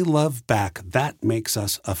if they love back, that makes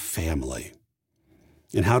us a family?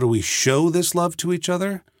 And how do we show this love to each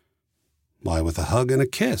other? Why, with a hug and a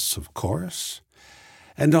kiss, of course.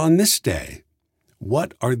 And on this day,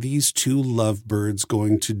 what are these two lovebirds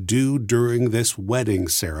going to do during this wedding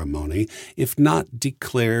ceremony, if not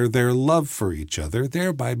declare their love for each other,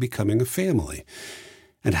 thereby becoming a family?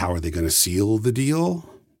 And how are they going to seal the deal?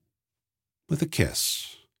 With a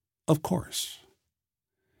kiss, of course.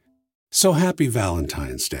 So happy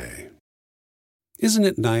Valentine's Day. Isn't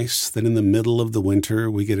it nice that in the middle of the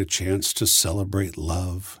winter we get a chance to celebrate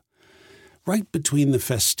love? Right between the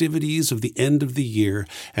festivities of the end of the year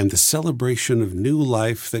and the celebration of new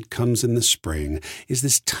life that comes in the spring is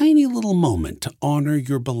this tiny little moment to honor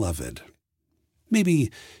your beloved.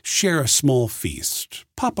 Maybe share a small feast,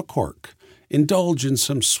 pop a cork, indulge in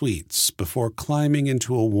some sweets before climbing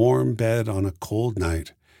into a warm bed on a cold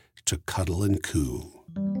night to cuddle and coo.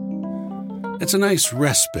 It's a nice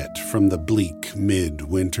respite from the bleak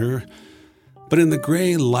midwinter, But in the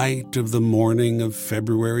gray light of the morning of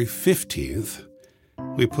February 15th,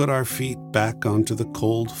 we put our feet back onto the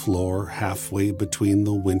cold floor halfway between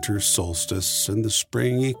the winter solstice and the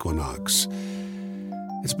spring equinox.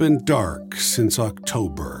 It's been dark since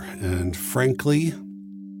October, and frankly,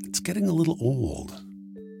 it's getting a little old.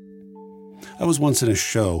 I was once in a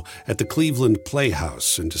show at the Cleveland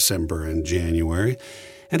Playhouse in December and January,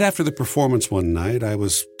 and after the performance one night, I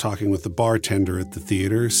was talking with the bartender at the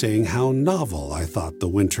theater, saying how novel I thought the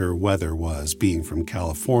winter weather was, being from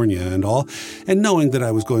California and all, and knowing that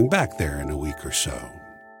I was going back there in a week or so.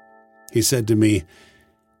 He said to me,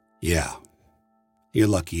 "Yeah, you're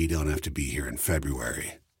lucky you don't have to be here in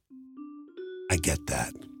February." I get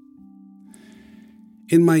that.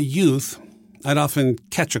 In my youth, I'd often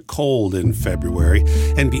catch a cold in February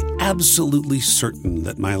and be absolutely certain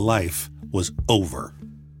that my life was over.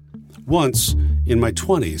 Once, in my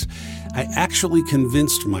 20s, I actually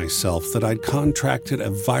convinced myself that I'd contracted a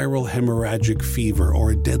viral hemorrhagic fever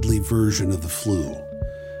or a deadly version of the flu.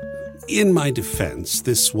 In my defense,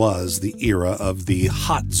 this was the era of the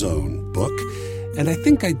Hot Zone book, and I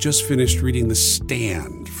think I'd just finished reading The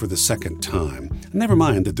Stand for the second time. Never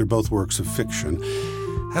mind that they're both works of fiction.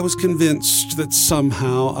 I was convinced that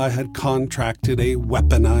somehow I had contracted a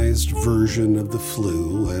weaponized version of the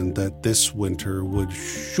flu and that this winter would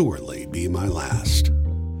surely be my last.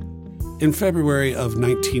 In February of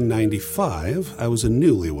 1995, I was a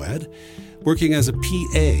newlywed, working as a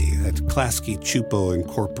PA at Klasky Csupo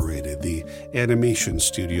Incorporated, the animation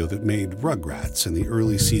studio that made Rugrats in the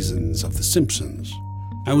early seasons of The Simpsons.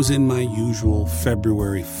 I was in my usual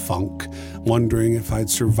February funk, wondering if I'd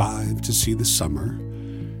survive to see the summer,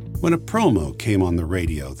 when a promo came on the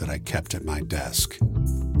radio that I kept at my desk.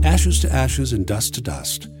 Ashes to ashes and dust to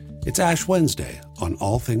dust. It's Ash Wednesday on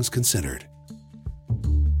All Things Considered.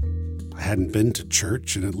 I hadn't been to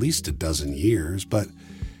church in at least a dozen years, but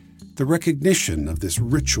the recognition of this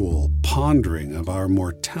ritual pondering of our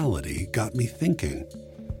mortality got me thinking.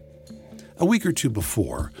 A week or two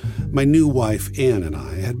before, my new wife Anne and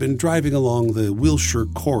I had been driving along the Wilshire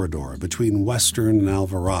corridor between Western and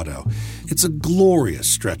Alvarado. It's a glorious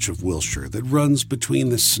stretch of Wilshire that runs between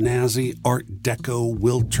the snazzy Art Deco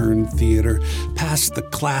Wiltern Theater, past the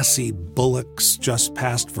classy Bullocks just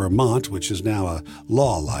past Vermont, which is now a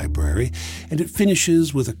law library, and it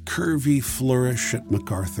finishes with a curvy flourish at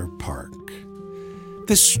MacArthur Park.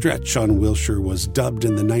 This stretch on Wilshire was dubbed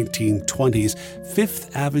in the 1920s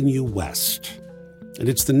Fifth Avenue West, and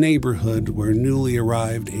it's the neighborhood where newly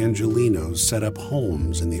arrived Angelenos set up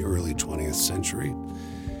homes in the early 20th century.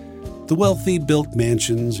 The wealthy built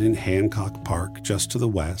mansions in Hancock Park just to the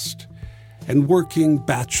west, and working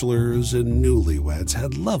bachelors and newlyweds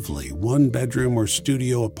had lovely one-bedroom or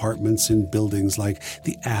studio apartments in buildings like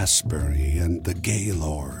the Asbury and the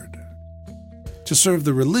Gaylord. To serve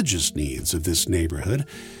the religious needs of this neighborhood,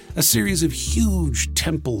 a series of huge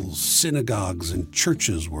temples, synagogues, and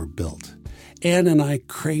churches were built. Anne and I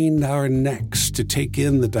craned our necks to take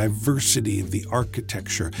in the diversity of the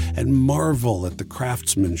architecture and marvel at the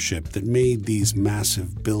craftsmanship that made these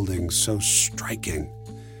massive buildings so striking.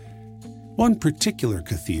 One particular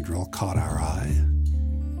cathedral caught our eye.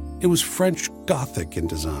 It was French Gothic in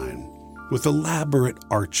design, with elaborate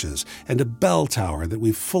arches and a bell tower that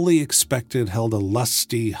we fully expected held a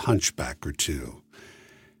lusty hunchback or two.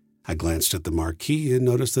 I glanced at the marquee and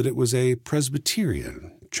noticed that it was a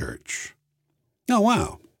Presbyterian church. "Oh,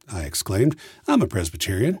 wow," I exclaimed. "I'm a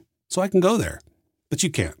Presbyterian, so I can go there. But you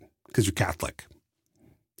can't, because you're Catholic."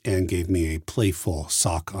 Anne gave me a playful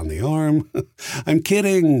sock on the arm. "I'm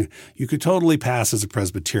kidding. You could totally pass as a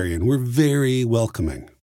Presbyterian. We're very welcoming."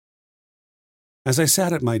 As I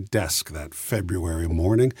sat at my desk that February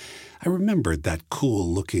morning, I remembered that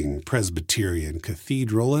cool-looking Presbyterian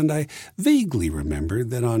cathedral, and I vaguely remembered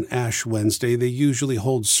that on Ash Wednesday they usually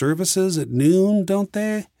hold services at noon, don't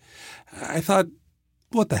they? I thought,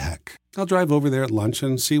 what the heck? I'll drive over there at lunch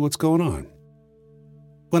and see what's going on.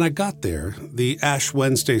 When I got there, the Ash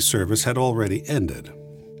Wednesday service had already ended,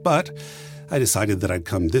 but I decided that I'd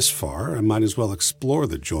come this far, I might as well explore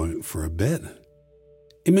the joint for a bit.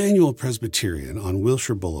 Emmanuel Presbyterian on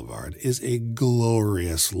Wilshire Boulevard is a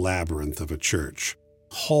glorious labyrinth of a church.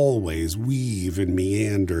 Hallways weave and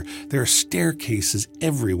meander. There are staircases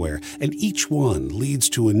everywhere, and each one leads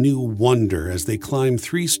to a new wonder as they climb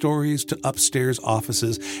 3 stories to upstairs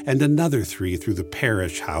offices and another 3 through the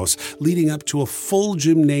parish house, leading up to a full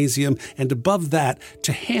gymnasium and above that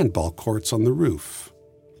to handball courts on the roof.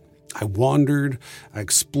 I wandered, I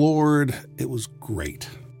explored. It was great.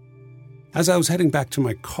 As I was heading back to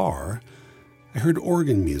my car, I heard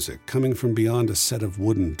organ music coming from beyond a set of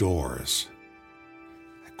wooden doors.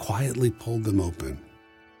 I quietly pulled them open,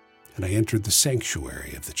 and I entered the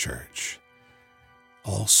sanctuary of the church.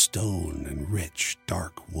 All stone and rich,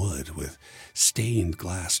 dark wood with stained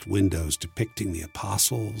glass windows depicting the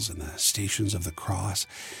apostles and the stations of the cross,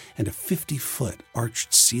 and a 50-foot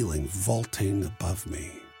arched ceiling vaulting above me.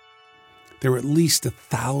 There were at least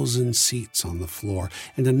 1,000 seats on the floor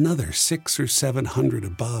and another 600 or 700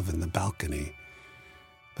 above in the balcony.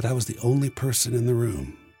 But I was the only person in the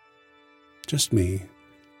room. Just me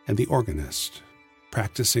and the organist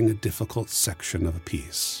practicing a difficult section of a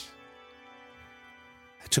piece.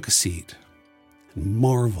 I took a seat and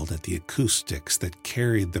marveled at the acoustics that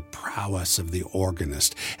carried the prowess of the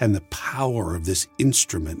organist and the power of this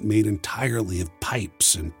instrument made entirely of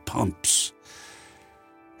pipes and pumps.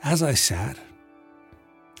 As I sat,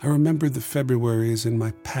 I remembered the Februaries in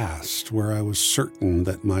my past where I was certain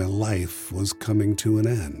that my life was coming to an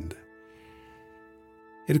end.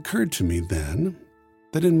 It occurred to me then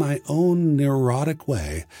that in my own neurotic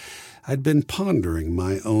way, I'd been pondering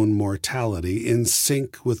my own mortality in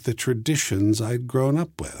sync with the traditions I'd grown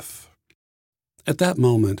up with. At that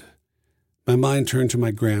moment, my mind turned to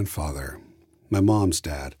my grandfather, my mom's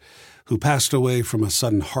dad, who passed away from a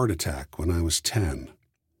sudden heart attack when I was 10.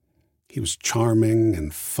 He was charming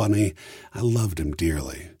and funny. I loved him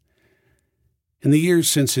dearly. In the years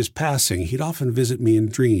since his passing, he'd often visit me in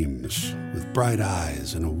dreams, with bright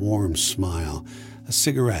eyes and a warm smile, a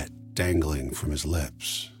cigarette dangling from his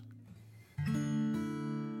lips.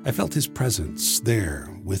 I felt his presence there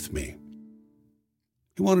with me.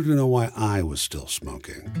 He wanted to know why I was still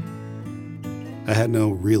smoking. I had no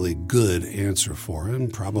really good answer for him,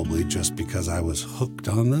 probably just because I was hooked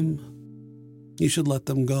on them. You should let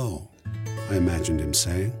them go, I imagined him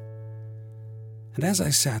saying. And as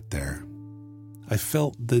I sat there, I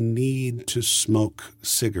felt the need to smoke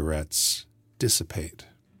cigarettes dissipate.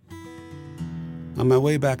 On my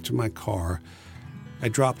way back to my car, I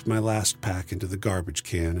dropped my last pack into the garbage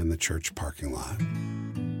can in the church parking lot.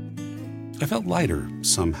 I felt lighter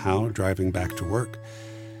somehow driving back to work,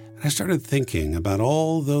 and I started thinking about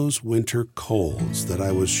all those winter colds that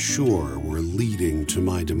I was sure were leading to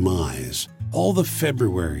my demise. All the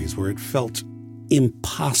Februaries where it felt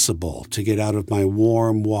impossible to get out of my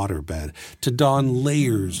warm waterbed, to don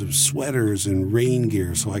layers of sweaters and rain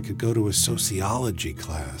gear so I could go to a sociology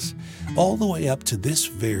class, all the way up to this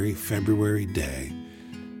very February day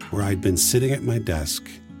where I'd been sitting at my desk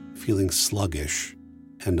feeling sluggish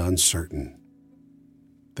and uncertain.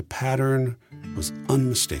 The pattern was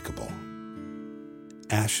unmistakable.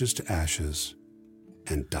 Ashes to ashes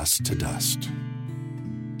and dust to dust.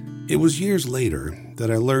 It was years later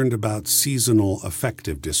that I learned about seasonal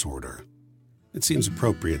affective disorder. It seems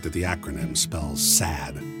appropriate that the acronym spells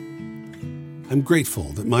SAD. I'm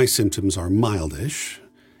grateful that my symptoms are mildish,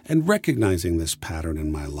 and recognizing this pattern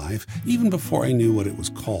in my life, even before I knew what it was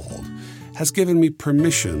called, has given me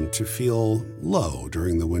permission to feel low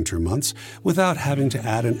during the winter months without having to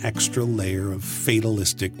add an extra layer of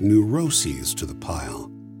fatalistic neuroses to the pile.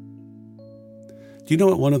 Do you know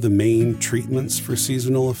what one of the main treatments for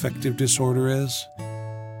seasonal affective disorder is?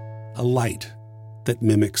 A light that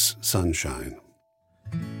mimics sunshine.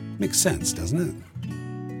 Makes sense, doesn't it?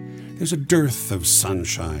 There's a dearth of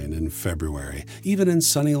sunshine in February, even in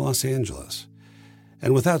sunny Los Angeles.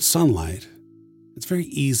 And without sunlight, it's very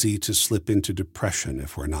easy to slip into depression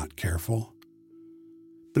if we're not careful.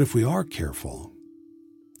 But if we are careful,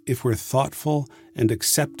 if we're thoughtful and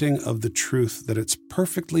accepting of the truth that it's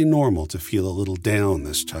perfectly normal to feel a little down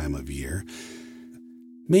this time of year,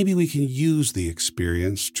 maybe we can use the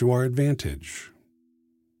experience to our advantage,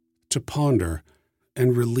 to ponder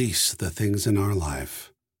and release the things in our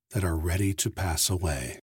life that are ready to pass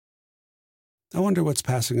away. I wonder what's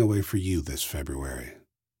passing away for you this February.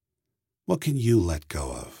 What can you let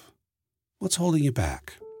go of? What's holding you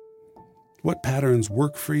back? What patterns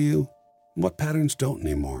work for you? What patterns don't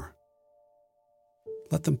anymore?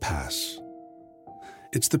 Let them pass.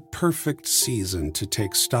 It's the perfect season to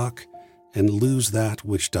take stock and lose that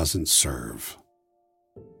which doesn't serve.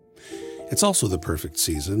 It's also the perfect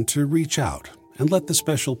season to reach out and let the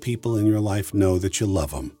special people in your life know that you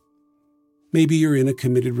love them. Maybe you're in a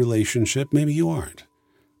committed relationship, maybe you aren't.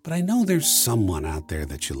 But I know there's someone out there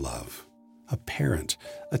that you love. A parent,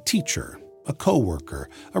 a teacher, a coworker,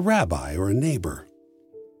 a rabbi, or a neighbor.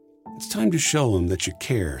 It's time to show them that you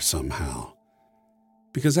care somehow.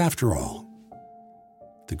 Because after all,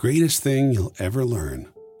 the greatest thing you'll ever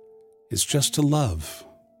learn is just to love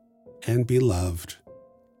and be loved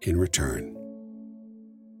in return.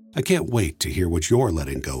 I can't wait to hear what you're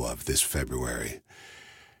letting go of this February.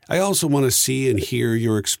 I also want to see and hear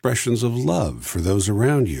your expressions of love for those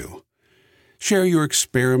around you. Share your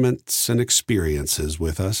experiments and experiences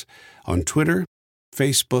with us on Twitter,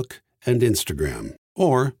 Facebook, and Instagram,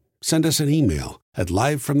 or send us an email at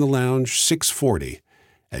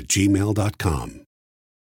livefromthelounge640@gmail.com.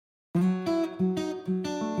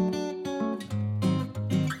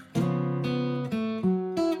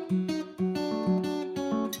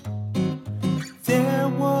 There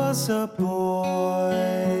was a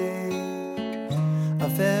boy, a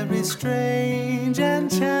very strange,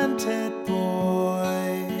 enchanted boy.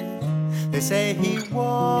 They say he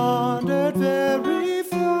wandered very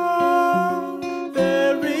far,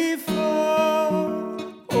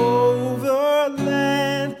 over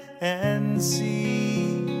land and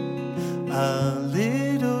sea. A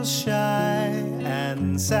little shy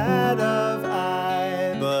and sad of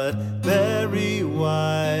eye, but very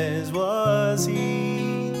wise was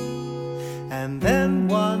he. And then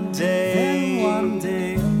one day, a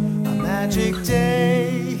magic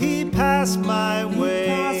day, he passed my way.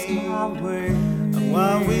 And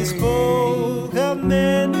while we spoke of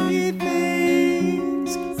many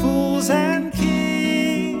things, fools and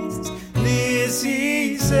kings, this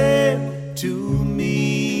he said to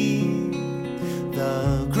me: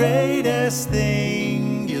 the greatest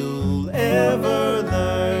thing you'll ever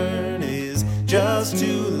learn is just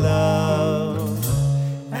to love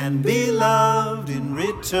and be loved in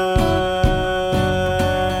return.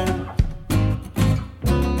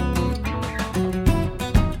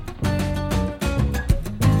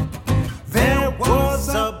 There was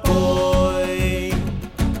a boy,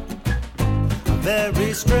 a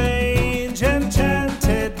very strange,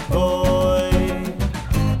 enchanted boy.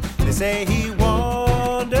 They say he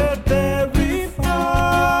wandered very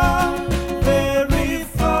far,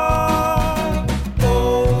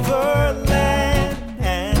 over land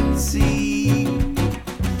and sea.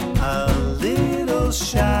 A little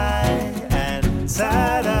shy and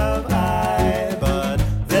sad of eye, but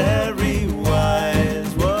very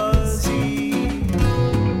wise was he.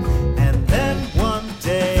 And then one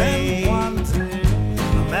day, a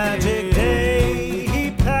magic day,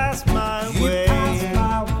 he passed my way.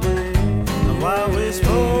 And while we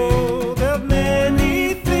spoke of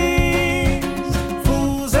many things,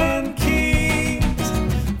 fools and kings,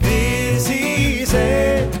 this he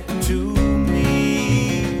said to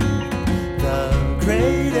me: the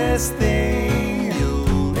greatest thing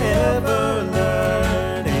you'll ever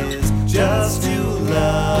learn is just to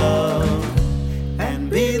love and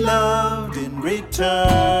be loved in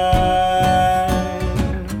return.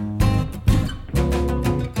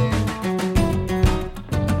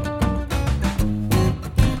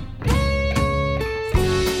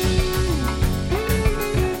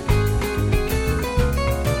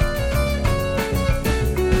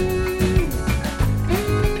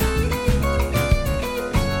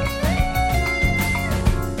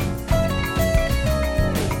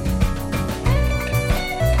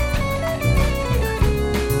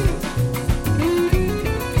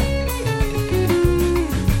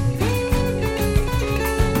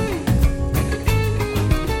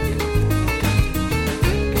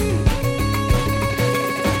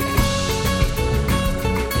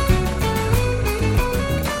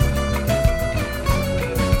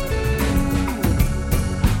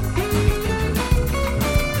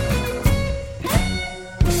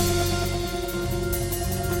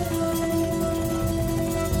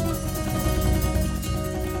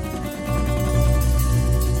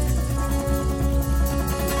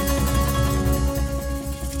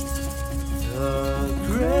 The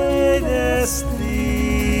greatest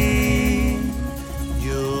thing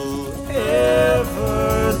you'll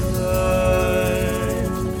ever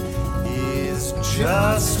learn is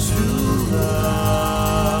just to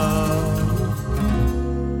love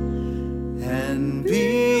and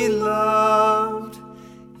be loved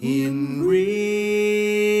in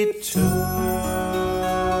return.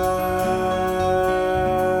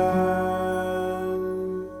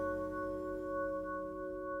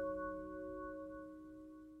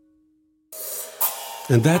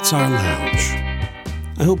 And that's our lounge.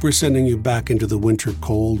 I hope we're sending you back into the winter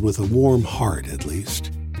cold with a warm heart, at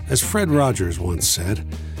least. As Fred Rogers once said,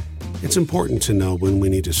 it's important to know when we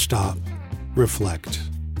need to stop, reflect,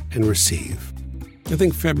 and receive. I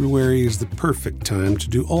think February is the perfect time to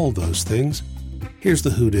do all those things. Here's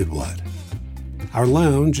the Who Did What. Our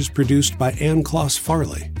lounge is produced by Ann Kloss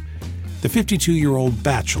Farley. The 52-year-old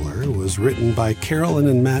Bachelor was written by Carolyn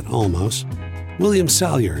and Matt Almos. William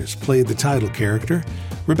Salyers played the title character,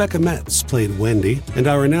 Rebecca Metz played Wendy, and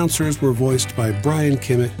our announcers were voiced by Brian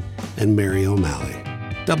Kimmett and Mary O'Malley.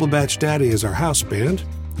 Double Batch Daddy is our house band.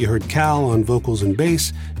 You heard Cal on vocals and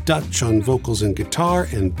bass, Dutch on vocals and guitar,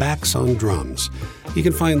 and Bax on drums. You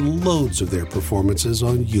can find loads of their performances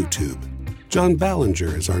on YouTube. John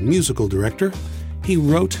Ballinger is our musical director. He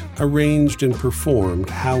wrote, arranged, and performed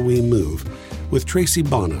How We Move, with Tracy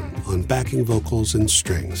Bonham on backing vocals and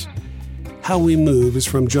strings. How We Move is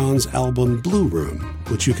from John's album Blue Room,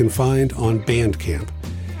 which you can find on Bandcamp.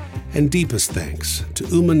 And deepest thanks to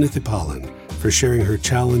Uma Nithipalan for sharing her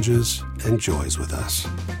challenges and joys with us.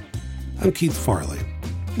 I'm Keith Farley.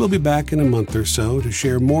 We'll be back in a month or so to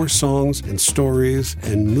share more songs and stories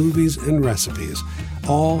and movies and recipes,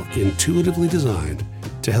 all intuitively designed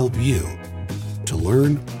to help you to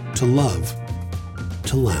learn, to love,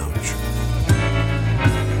 to lounge.